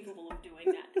physically incapable of doing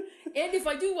that. And if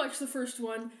I do watch the first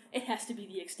one, it has to be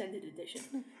the extended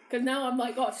edition. Because now I'm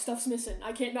like, oh, stuff's missing.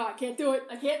 I can't do it.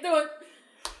 Because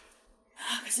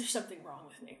there's something wrong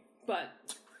with me. But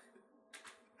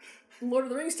Lord of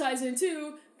the Rings ties in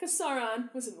too, because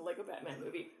Sauron was in the Lego Batman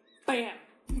movie. Bam!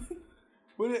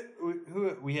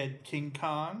 We had King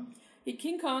Kong. He had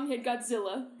King Kong, he had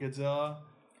Godzilla.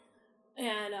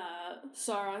 And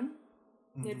Sauron.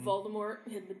 He had Voldemort,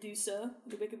 he had Medusa,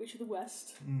 the Wicked Witch of the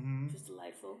West, which is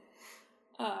delightful.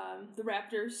 The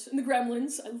Raptors and the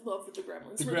Gremlins. I love that the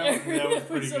Gremlins were there. That was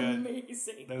pretty good.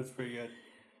 Amazing. That was pretty good.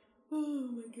 Oh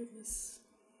my goodness.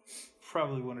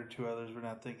 Probably one or two others we're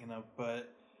not thinking of,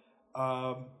 but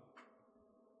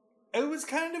it was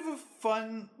kind of a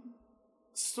fun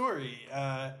story,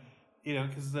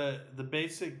 because the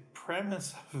basic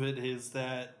premise of it is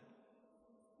that,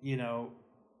 the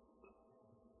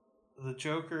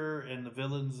Joker and the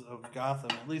villains of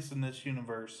Gotham, at least in this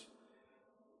universe,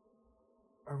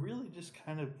 are really just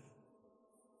kind of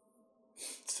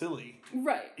silly.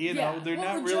 Right. They're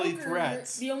not really Joker,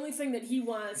 threats. The only thing that he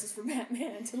wants is for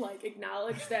Batman to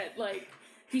acknowledge that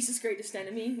he's his greatest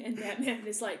enemy, and Batman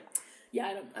is like, yeah,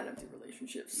 I don't do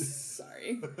relationships.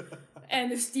 Sorry.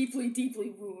 And this deeply,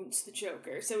 deeply wounds the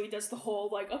Joker. So he does the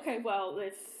whole okay, well,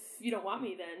 if you don't want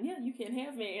me, then yeah, you can't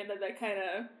have me, and then that kind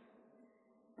of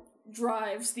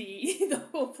drives the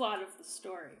whole plot of the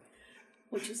story,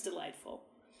 which is delightful.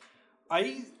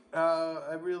 I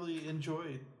really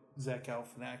enjoyed Zach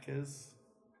Galifianakis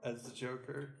as the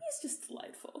Joker. He's just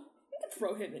delightful. You can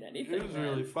throw him in anything. It was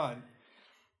really fun.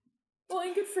 Well,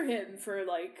 and good for him for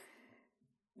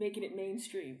making it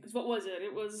mainstream. Because what was it?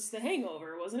 It was The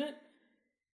Hangover, wasn't it?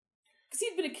 Because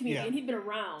he'd been a comedian. Yeah. He'd been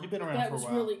around. He'd been around that for a while.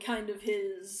 That was really kind of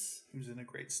his... He was in a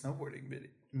great snowboarding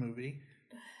movie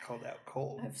called Out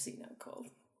Cold. I've seen Out Cold.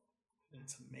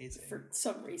 It's amazing. For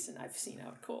some reason, I've seen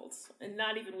Out Cold. And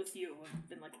not even with you. I've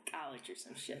been in college or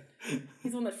some shit.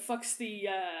 He's the one that fucks the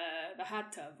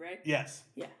hot tub, right? Yes.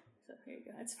 Yeah. So there you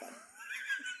go. That's fun.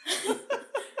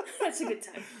 That's a good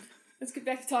time. Let's get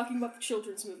back to talking about the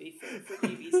children's movie for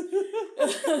babies.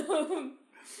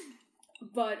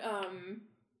 But,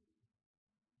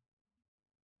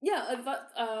 yeah, I thought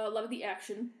a lot of the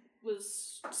action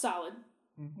was solid.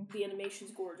 Mm-hmm. The animation's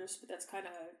gorgeous, but that's kind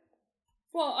of...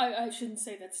 Well, I shouldn't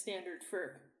say that's standard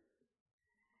for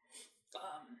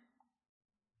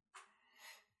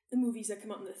the movies that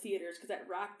come out in the theaters, because that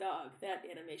Rock Dog, that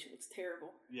animation looks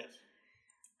terrible. Yes.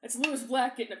 That's Lewis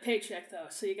Black getting a paycheck, though,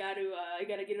 so you gotta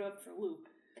get it up for Lou.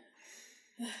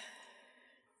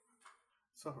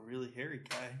 Saw a really hairy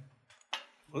guy.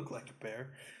 Looked like a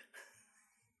bear.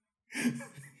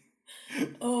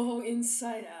 Oh,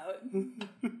 Inside Out.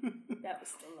 That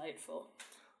was delightful.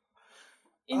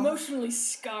 Emotionally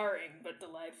scarring, but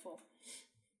delightful.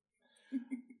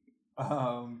 I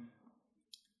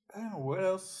don't know what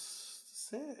else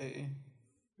to say.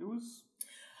 It was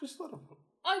just a lot of fun.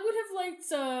 I would have liked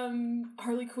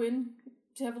Harley Quinn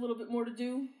to have a little bit more to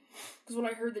do. Because when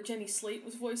I heard that Jenny Slate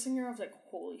was voicing her, I was like,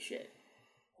 holy shit.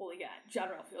 Holy God. John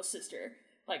Ralphio's sister.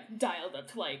 Dialed up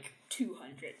to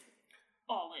 200.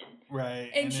 All in.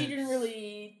 Right. And she didn't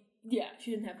really... Yeah,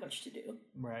 she didn't have much to do.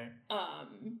 Right.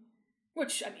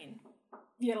 Which, I mean,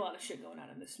 you had a lot of shit going on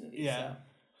in this movie. Yeah. So.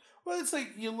 Well, it's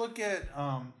you look at,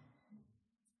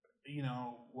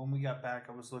 when we got back,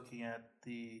 I was looking at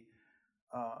the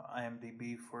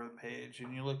IMDb for the page,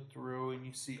 and you look through and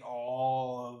you see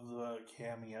all of the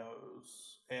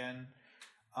cameos. And,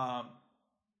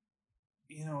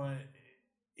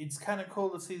 it's kind of cool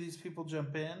to see these people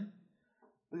jump in,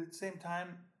 but at the same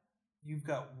time, you've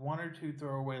got one or two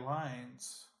throwaway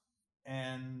lines,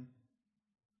 and...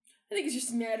 I think it's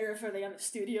just a matter of, are they on the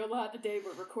studio lot the day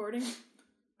we're recording?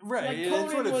 Right,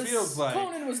 that's what it feels like.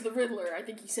 Conan was the Riddler. I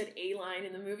think he said a line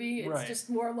in the movie. It's just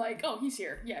more oh, he's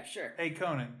here. Yeah, sure. Hey,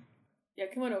 Conan. Yeah,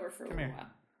 come on over for a little while.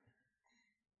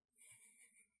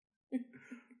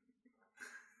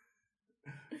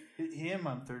 Him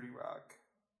on 30 Rock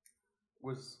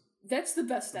was... That's the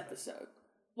best episode.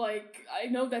 I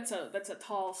know that's a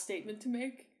tall statement to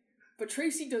make, but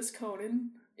Tracy Does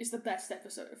Conan is the best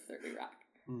episode of 30 Rock.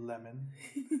 Lemon.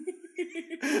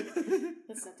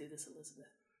 Let's not do this,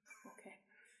 Elizabeth. Okay.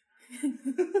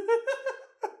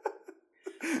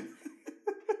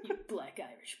 You black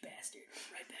Irish bastard.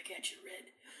 Right back at you, Red.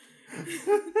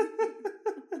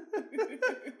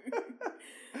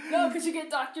 No, because you get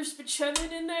Dr.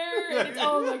 Spichemin in there. And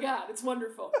oh my God, it's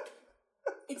wonderful.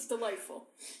 It's delightful.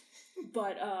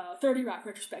 But 30 Rock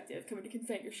retrospective coming to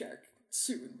Confanger Shark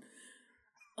soon.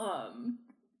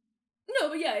 No,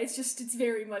 but yeah, it's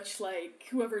very much like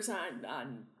whoever's on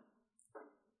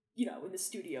in the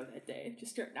studio that day,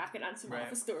 just start knocking on some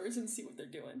office doors and see what they're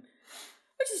doing,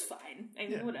 which is fine. I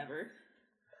mean, whatever.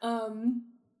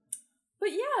 But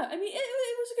yeah, I mean,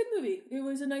 it was a good movie. It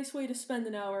was a nice way to spend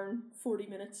an hour and 40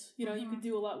 minutes. You could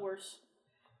do a lot worse.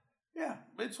 Yeah,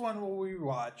 it's one we'll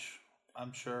rewatch,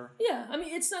 I'm sure. Yeah, I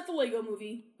mean, it's not the Lego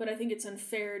Movie, but I think it's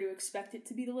unfair to expect it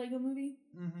to be the Lego Movie.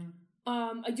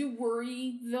 I do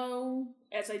worry, though,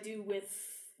 as I do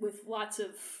with lots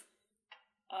of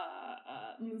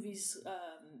movies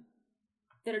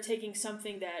that are taking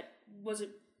something that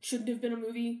shouldn't have been a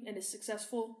movie and is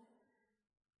successful.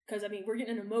 Because, I mean, we're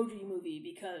getting an Emoji Movie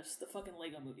because the fucking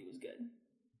Lego Movie was good.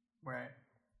 Right.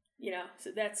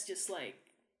 So that's just like,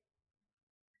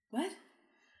 what?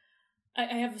 I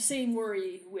have the same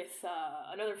worry with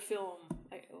another film,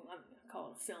 I'm going to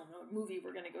call it a film, a movie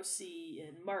we're going to go see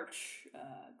in March,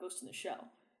 Ghost in the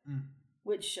Shell,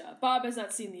 which Bob has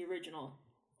not seen the original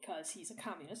because he's a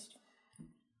communist.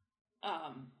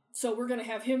 So we're going to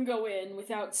have him go in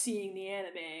without seeing the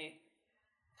anime,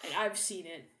 and I've seen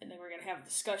it, and then we're going to have a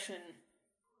discussion,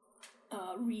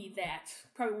 read that.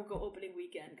 Probably won't go opening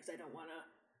weekend because I don't want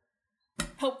to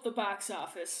help the box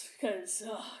office, because,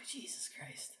 oh, Jesus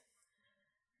Christ.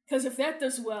 Because if that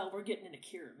does well, we're getting an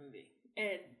Akira movie.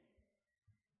 And,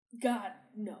 God,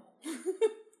 no.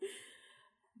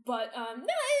 But,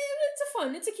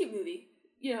 no, it's a cute movie.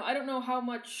 I don't know how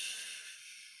much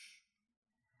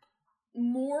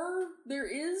more there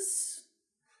is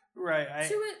to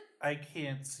it. I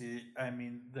can't see it. I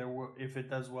mean, if it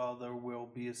does well, there will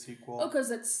be a sequel. Oh, because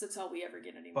that's all we ever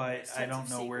get anymore. But I don't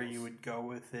know where you would go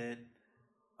with it.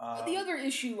 The other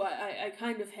issue I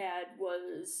kind of had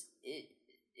was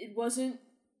it wasn't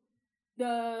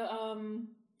the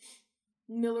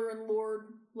Miller and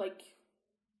Lord, like,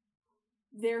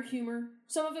 their humor.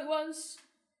 Some of it was,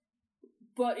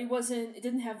 but it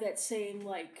didn't have that same,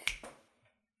 like,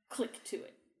 click to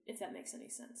it, if that makes any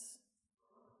sense.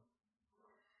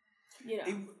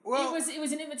 It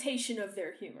was an imitation of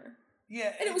their humor.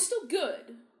 Yeah. And it was still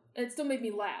good. It still made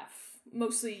me laugh.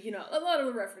 Mostly, a lot of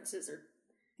the references are,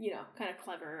 kind of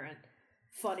clever and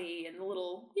funny and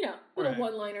little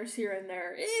one-liners here and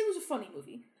there. It was a funny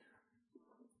movie.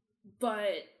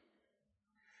 But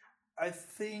I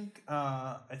think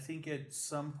at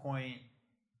some point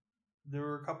there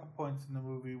were a couple points in the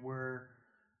movie where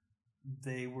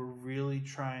they were really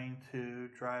trying to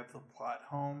drive the plot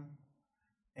home,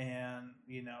 and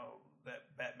that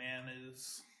Batman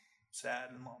is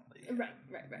sad and lonely. Right.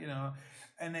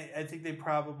 And I think they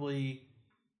probably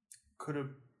could have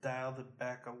dialed it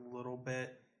back a little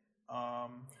bit.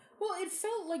 Well, it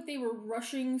felt like they were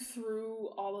rushing through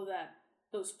all of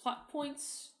those plot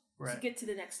points to get to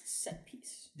the next set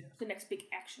piece, the next big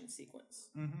action sequence.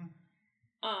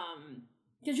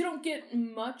 Because you don't get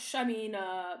much. I mean,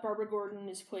 Barbara Gordon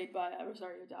is played by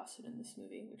Rosario Dawson in this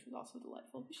movie, which was also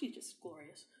delightful. She's just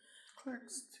glorious.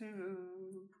 Clerks 2.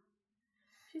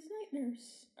 She's a night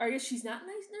nurse. Or I guess she's not a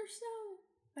night nurse now?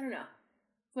 I don't know.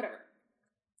 Whatever.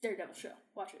 Daredevil show.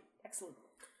 Watch it. Excellent.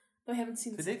 But I haven't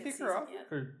seen the second season yet. Did they take her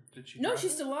off? Or did she No,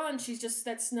 she's still on. She's just,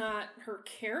 that's not her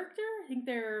character. I think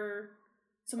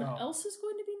someone else is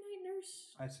going to be night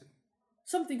nurse. I see.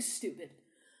 Something stupid.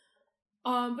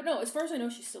 But no, as far as I know,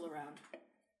 she's still around.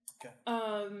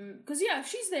 Okay. Because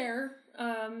she's there,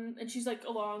 and she's like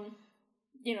along,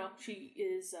 she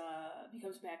is,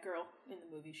 becomes Batgirl in the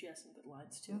movie. She has some good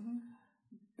lines too.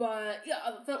 But yeah,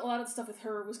 I felt a lot of the stuff with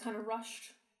her was kind of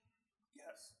rushed.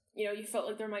 Yes. You felt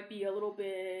like there might be a little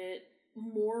bit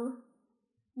more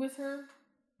with her.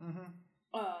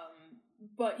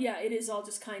 But yeah, it is all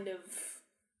just kind of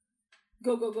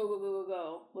go, go, go, go, go, go,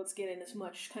 go. Let's get in as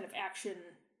much kind of action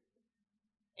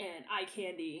and eye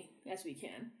candy as we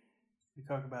can. We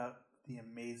talk about the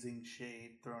amazing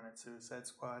shade thrown at Suicide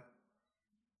Squad.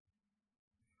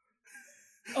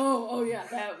 Oh yeah,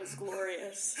 that was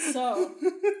glorious. So,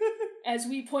 as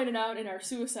we pointed out in our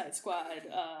Suicide Squad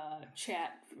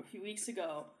chat a few weeks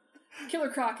ago, Killer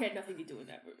Croc had nothing to do with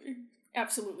that movie.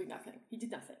 Absolutely nothing. He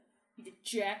did nothing. He did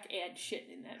jack and shit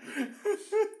in that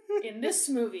movie. In this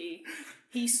movie,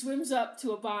 he swims up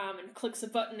to a bomb and clicks a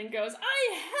button and goes,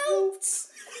 "I helped!"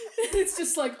 It's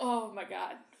just like, oh my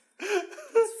god.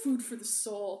 It's food for the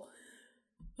soul.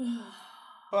 Well,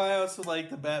 I also like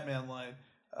the Batman line.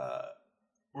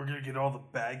 We're gonna get all the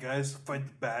bad guys to fight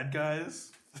the bad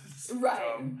guys.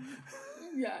 Right.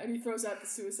 Yeah, and he throws out the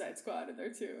Suicide Squad in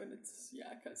there too, and it's,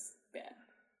 because bad.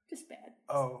 Just bad.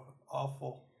 Oh,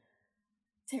 awful.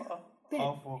 Terrible.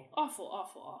 Awful.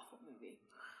 Awful movie.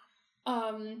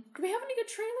 Do we have any good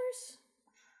trailers?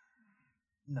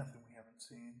 nothing we haven't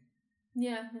seen.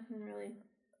 Yeah, nothing really.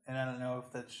 And I don't know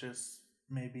if that's just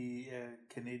maybe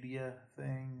a Canada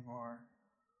thing or...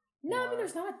 No, I mean,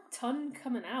 there's not a ton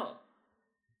coming out,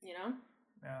 you know?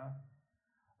 Yeah.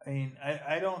 I mean,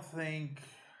 I don't think...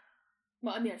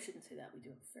 Well, I mean, I shouldn't say that. We do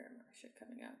have a fair amount of shit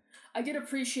coming out. I did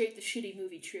appreciate the shitty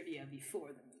movie trivia before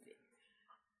the movie.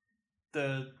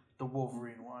 The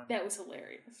Wolverine one. That was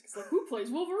hilarious. It's like, who plays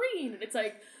Wolverine? And it's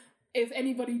like, if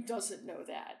anybody doesn't know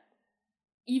that,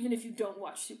 even if you don't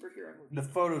watch superhero movies. The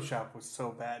Photoshop was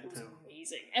so bad, it was too.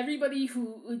 Amazing. Everybody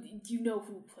you know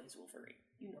who plays Wolverine.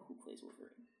 You know who plays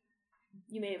Wolverine.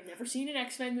 You may have never seen an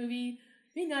X-Men movie.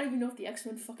 You may not even know if the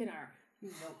X-Men fucking are. You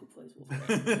know who plays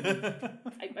Wolverine.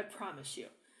 I promise you.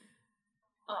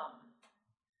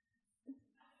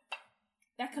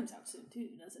 That comes out soon, too,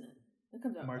 doesn't it? That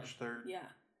comes out March 3rd. Yeah.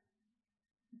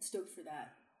 I'm stoked for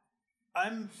that.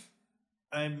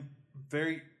 I'm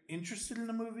very interested in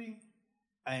the movie.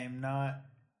 I am not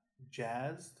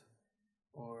jazzed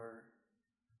or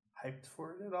hyped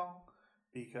for it at all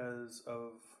because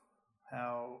of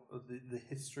how the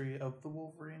history of the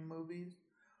Wolverine movies.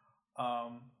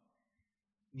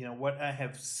 What I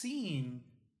have seen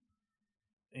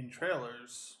in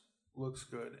trailers looks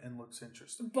good and looks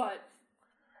interesting. But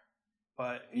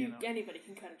anybody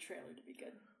can cut a trailer to be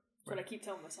good. That's what I keep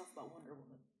telling myself about Wonder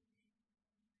Woman.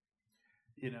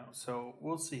 So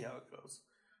we'll see how it goes.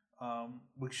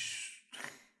 Which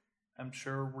I'm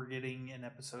sure we're getting an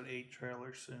episode 8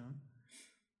 trailer soon.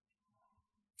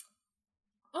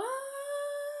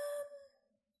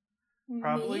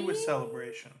 Probably with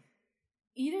Celebration.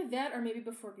 Either that or maybe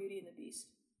before Beauty and the Beast.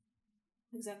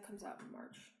 Because that comes out in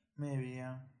March. Maybe,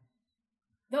 yeah.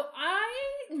 Though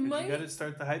you gotta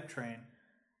start the hype train.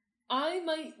 I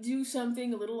might do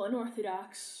something a little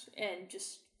unorthodox and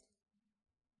just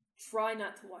try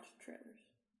not to watch the trailers.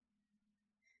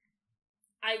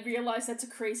 I realize that's a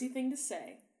crazy thing to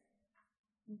say.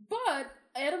 But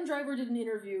Adam Driver did an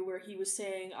interview where he was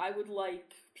saying, I would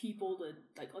like people to,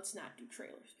 let's not do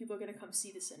trailers. People are going to come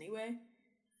see this anyway.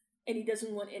 And he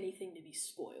doesn't want anything to be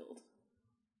spoiled.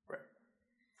 Right.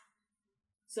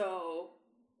 So,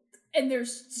 and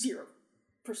there's 0%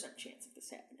 chance of this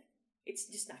happening. It's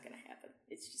just not going to happen.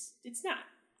 It's not.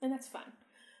 And that's fine.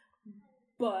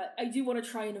 But I do want to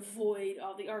try and avoid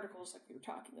all the articles like we were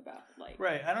talking about.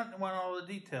 Right. I don't want all the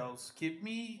details. Give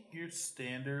me your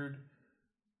standard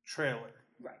trailer.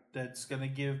 Right. That's going to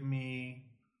give me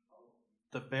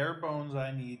the bare bones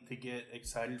I need to get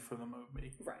excited for the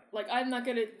movie. Right. I'm not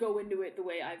going to go into it the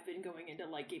way I've been going into,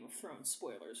 Game of Thrones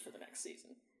spoilers for the next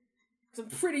season. Because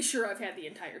I'm pretty sure I've had the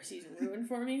entire season ruined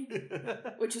for me.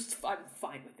 Which is, I'm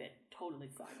fine with it. Totally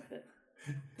fine with it.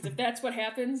 Because if that's what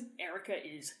happens, Erica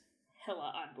is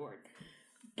hella on board.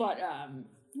 But,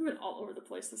 we went all over the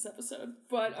place this episode.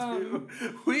 But,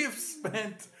 we have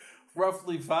spent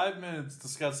roughly 5 minutes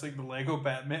discussing the Lego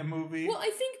Batman movie. Well, I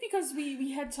think because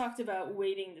we had talked about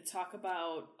waiting to talk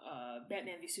about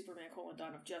Batman v Superman: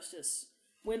 Dawn of Justice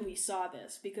when we saw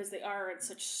this, because they are in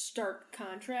such stark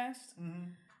contrast.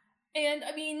 Mm-hmm. And,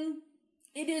 I mean,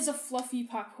 it is a fluffy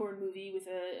popcorn movie with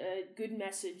a good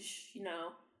message,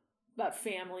 about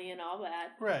family and all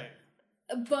that. Right.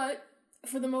 But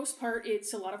for the most part,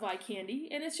 it's a lot of eye candy,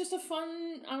 and it's just a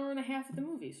fun hour and a half at the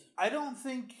movies. I don't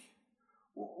think...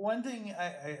 One thing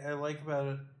I like about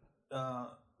it,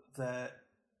 that,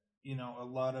 a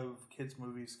lot of kids'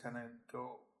 movies kind of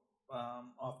go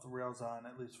off the rails on,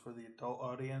 at least for the adult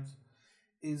audience,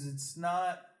 is it's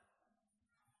not...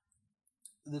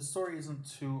 The story isn't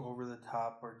too over the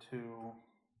top or too...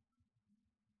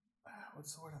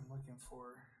 What's the word I'm looking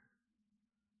for?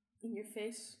 In your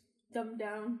face? Dumbed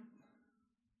down?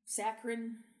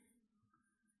 Saccharine?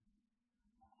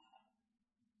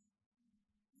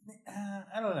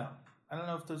 I don't know. I don't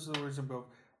know if those are the words in both.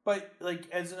 But,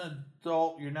 as an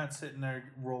adult, you're not sitting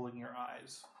there rolling your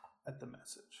eyes at the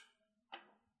message.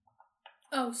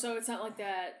 Oh, so it's not like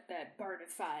that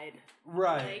Barnified.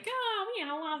 Right. We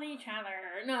all love each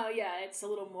other. No, yeah, it's a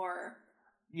little more...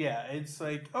 Yeah, it's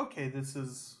okay, this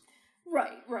is...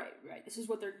 Right. This is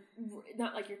what they're...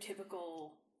 Not like your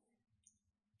typical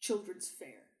children's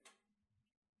fare.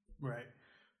 Right.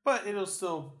 But it'll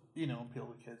still, appeal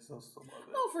to kids. They'll still love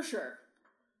it. Oh, for sure.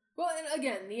 Well, and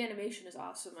again, the animation is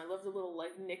awesome. I love the little,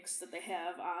 nicks that they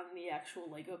have on the actual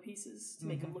Lego pieces to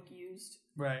make them look used.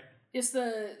 Right. Just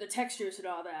the textures and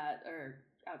all that are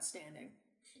outstanding.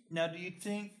 Now, do you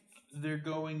think they're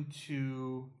going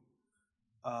to...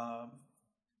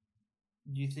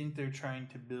 do you think they're trying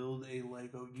to build a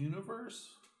Lego universe?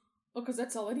 Well, because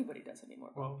that's all anybody does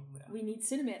anymore. Well, yeah. We need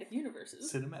cinematic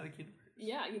universes. Cinematic universe.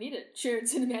 Yeah, you need a shared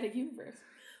cinematic universe.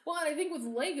 Well, and I think with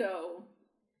Lego,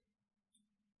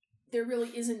 there really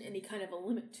isn't any kind of a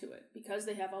limit to it because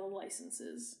they have all the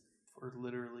licenses. For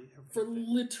literally everything. For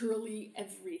literally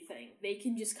everything. They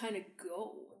can just kind of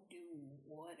go and do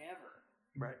whatever.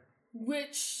 Right.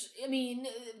 Which, I mean,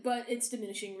 but it's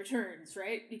diminishing returns,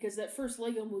 right? Because that first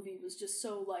Lego movie was just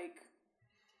so, like,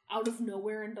 out of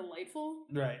nowhere and delightful.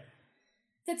 Right.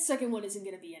 That second one isn't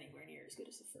going to be anywhere near as good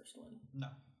as the first one. No.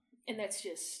 And that's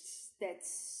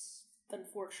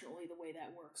unfortunately the way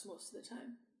that works most of the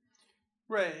time.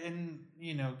 Right, and,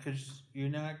 because you're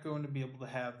not going to be able to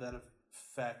have that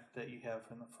effect that you have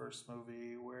in the first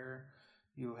movie where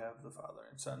you have the father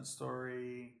and son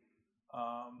story.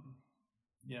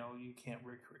 You can't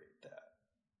recreate that.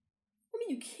 I mean,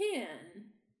 you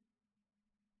can,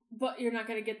 but you're not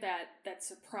going to get that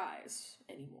surprise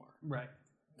anymore. Right.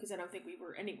 Because I don't think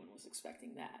anyone was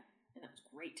expecting that, and that was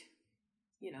great.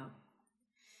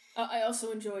 I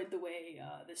also enjoyed the way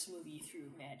this movie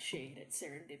threw mad shade at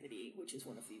Serendipity, which is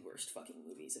one of the worst fucking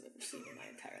movies I've ever seen in my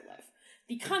entire life.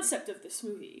 The concept of this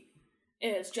movie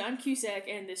is John Cusack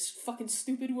and this fucking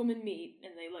stupid woman meet,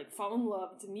 and they, like, fall in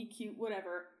love to meet cute,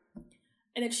 whatever,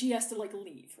 and then she has to, like,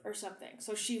 leave or something.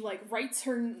 So she, like, writes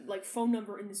her, like, phone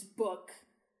number in this book,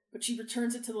 but she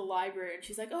returns it to the library, and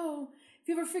she's like, oh, if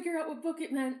you ever figure out what book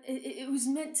it meant, it was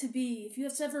meant to be. If you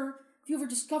ever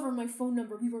discover my phone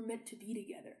number, we were meant to be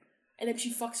together. And then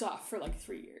she fucks off for, like,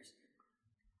 3 years.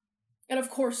 And, of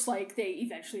course, like, they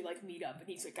eventually, like, meet up, and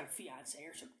he's, like, got a fiancé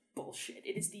or some bullshit.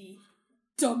 It is the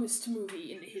dumbest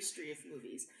movie in the history of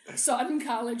movies. I saw it in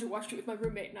college, I watched it with my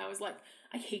roommate, and I was like,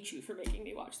 I hate you for making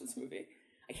me watch this movie.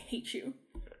 I hate you.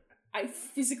 I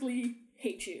physically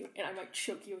hate you, and I might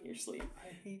choke you in your sleep.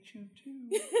 I hate you, too.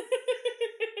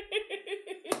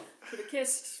 Should have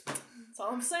kissed. That's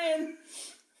all I'm saying.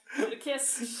 Should have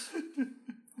kissed.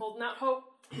 Holding out hope.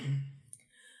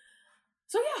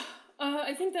 So yeah,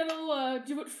 I think that'll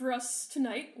do it for us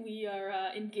tonight. We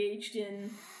are engaged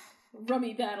in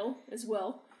rummy battle as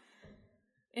well.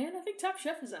 And I think Top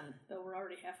Chef is on, though we're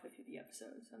already halfway through the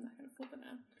episode, so I'm not going to flip it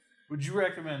now. Would you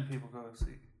recommend people go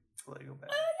see Lego Batman?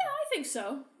 Yeah, I think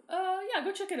so. Yeah,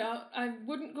 go check it out. I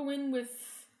wouldn't go in with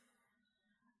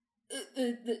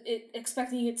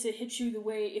expecting it to hit you the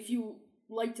way if you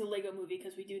liked the Lego movie,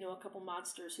 because we do know a couple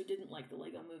monsters who didn't like the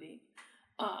Lego movie,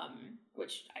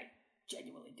 which I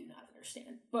genuinely do not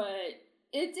understand. But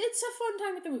it's a fun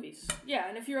time at the movies. Yeah,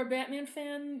 and if you're a Batman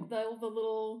fan, the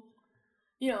little,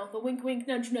 the wink wink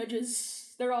nudge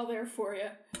nudges, they're all there for you,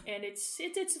 and it's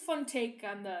a fun take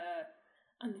on the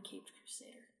Caped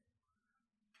Crusader.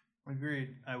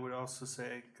 Agreed. I would also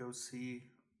say go see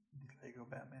the Lego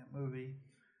Batman movie,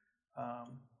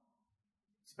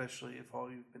 especially if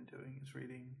all you've been doing is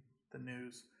reading the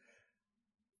news.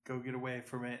 Go get away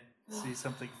from it. See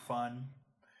something fun.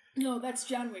 No, that's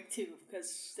John Wick too,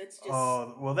 because that's just...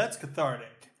 Oh, well, that's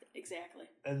cathartic. Exactly.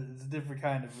 It's a different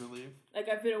kind of relief. Like,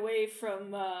 I've been away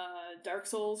from Dark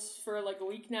Souls for, like, a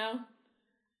week now.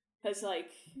 Because,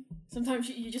 like, sometimes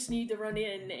you just need to run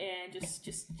in and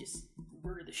just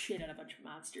murder the shit out of a bunch of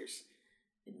monsters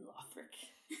in Lothric.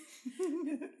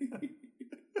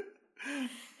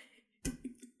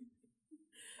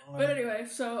 But anyway,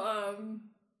 so,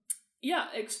 yeah,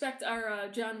 expect our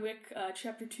John Wick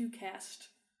Chapter 2 cast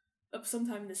up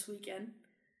sometime this weekend.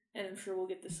 And I'm sure we'll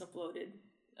get this uploaded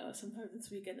sometime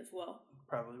this weekend as well.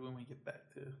 Probably when we get back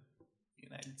to the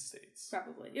United States.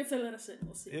 Probably. If they let us in,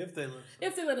 we'll see. If they let us in.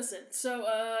 If they let us in. So,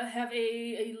 have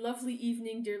a lovely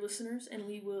evening, dear listeners, and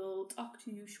we will talk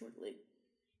to you shortly.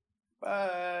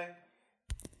 Bye.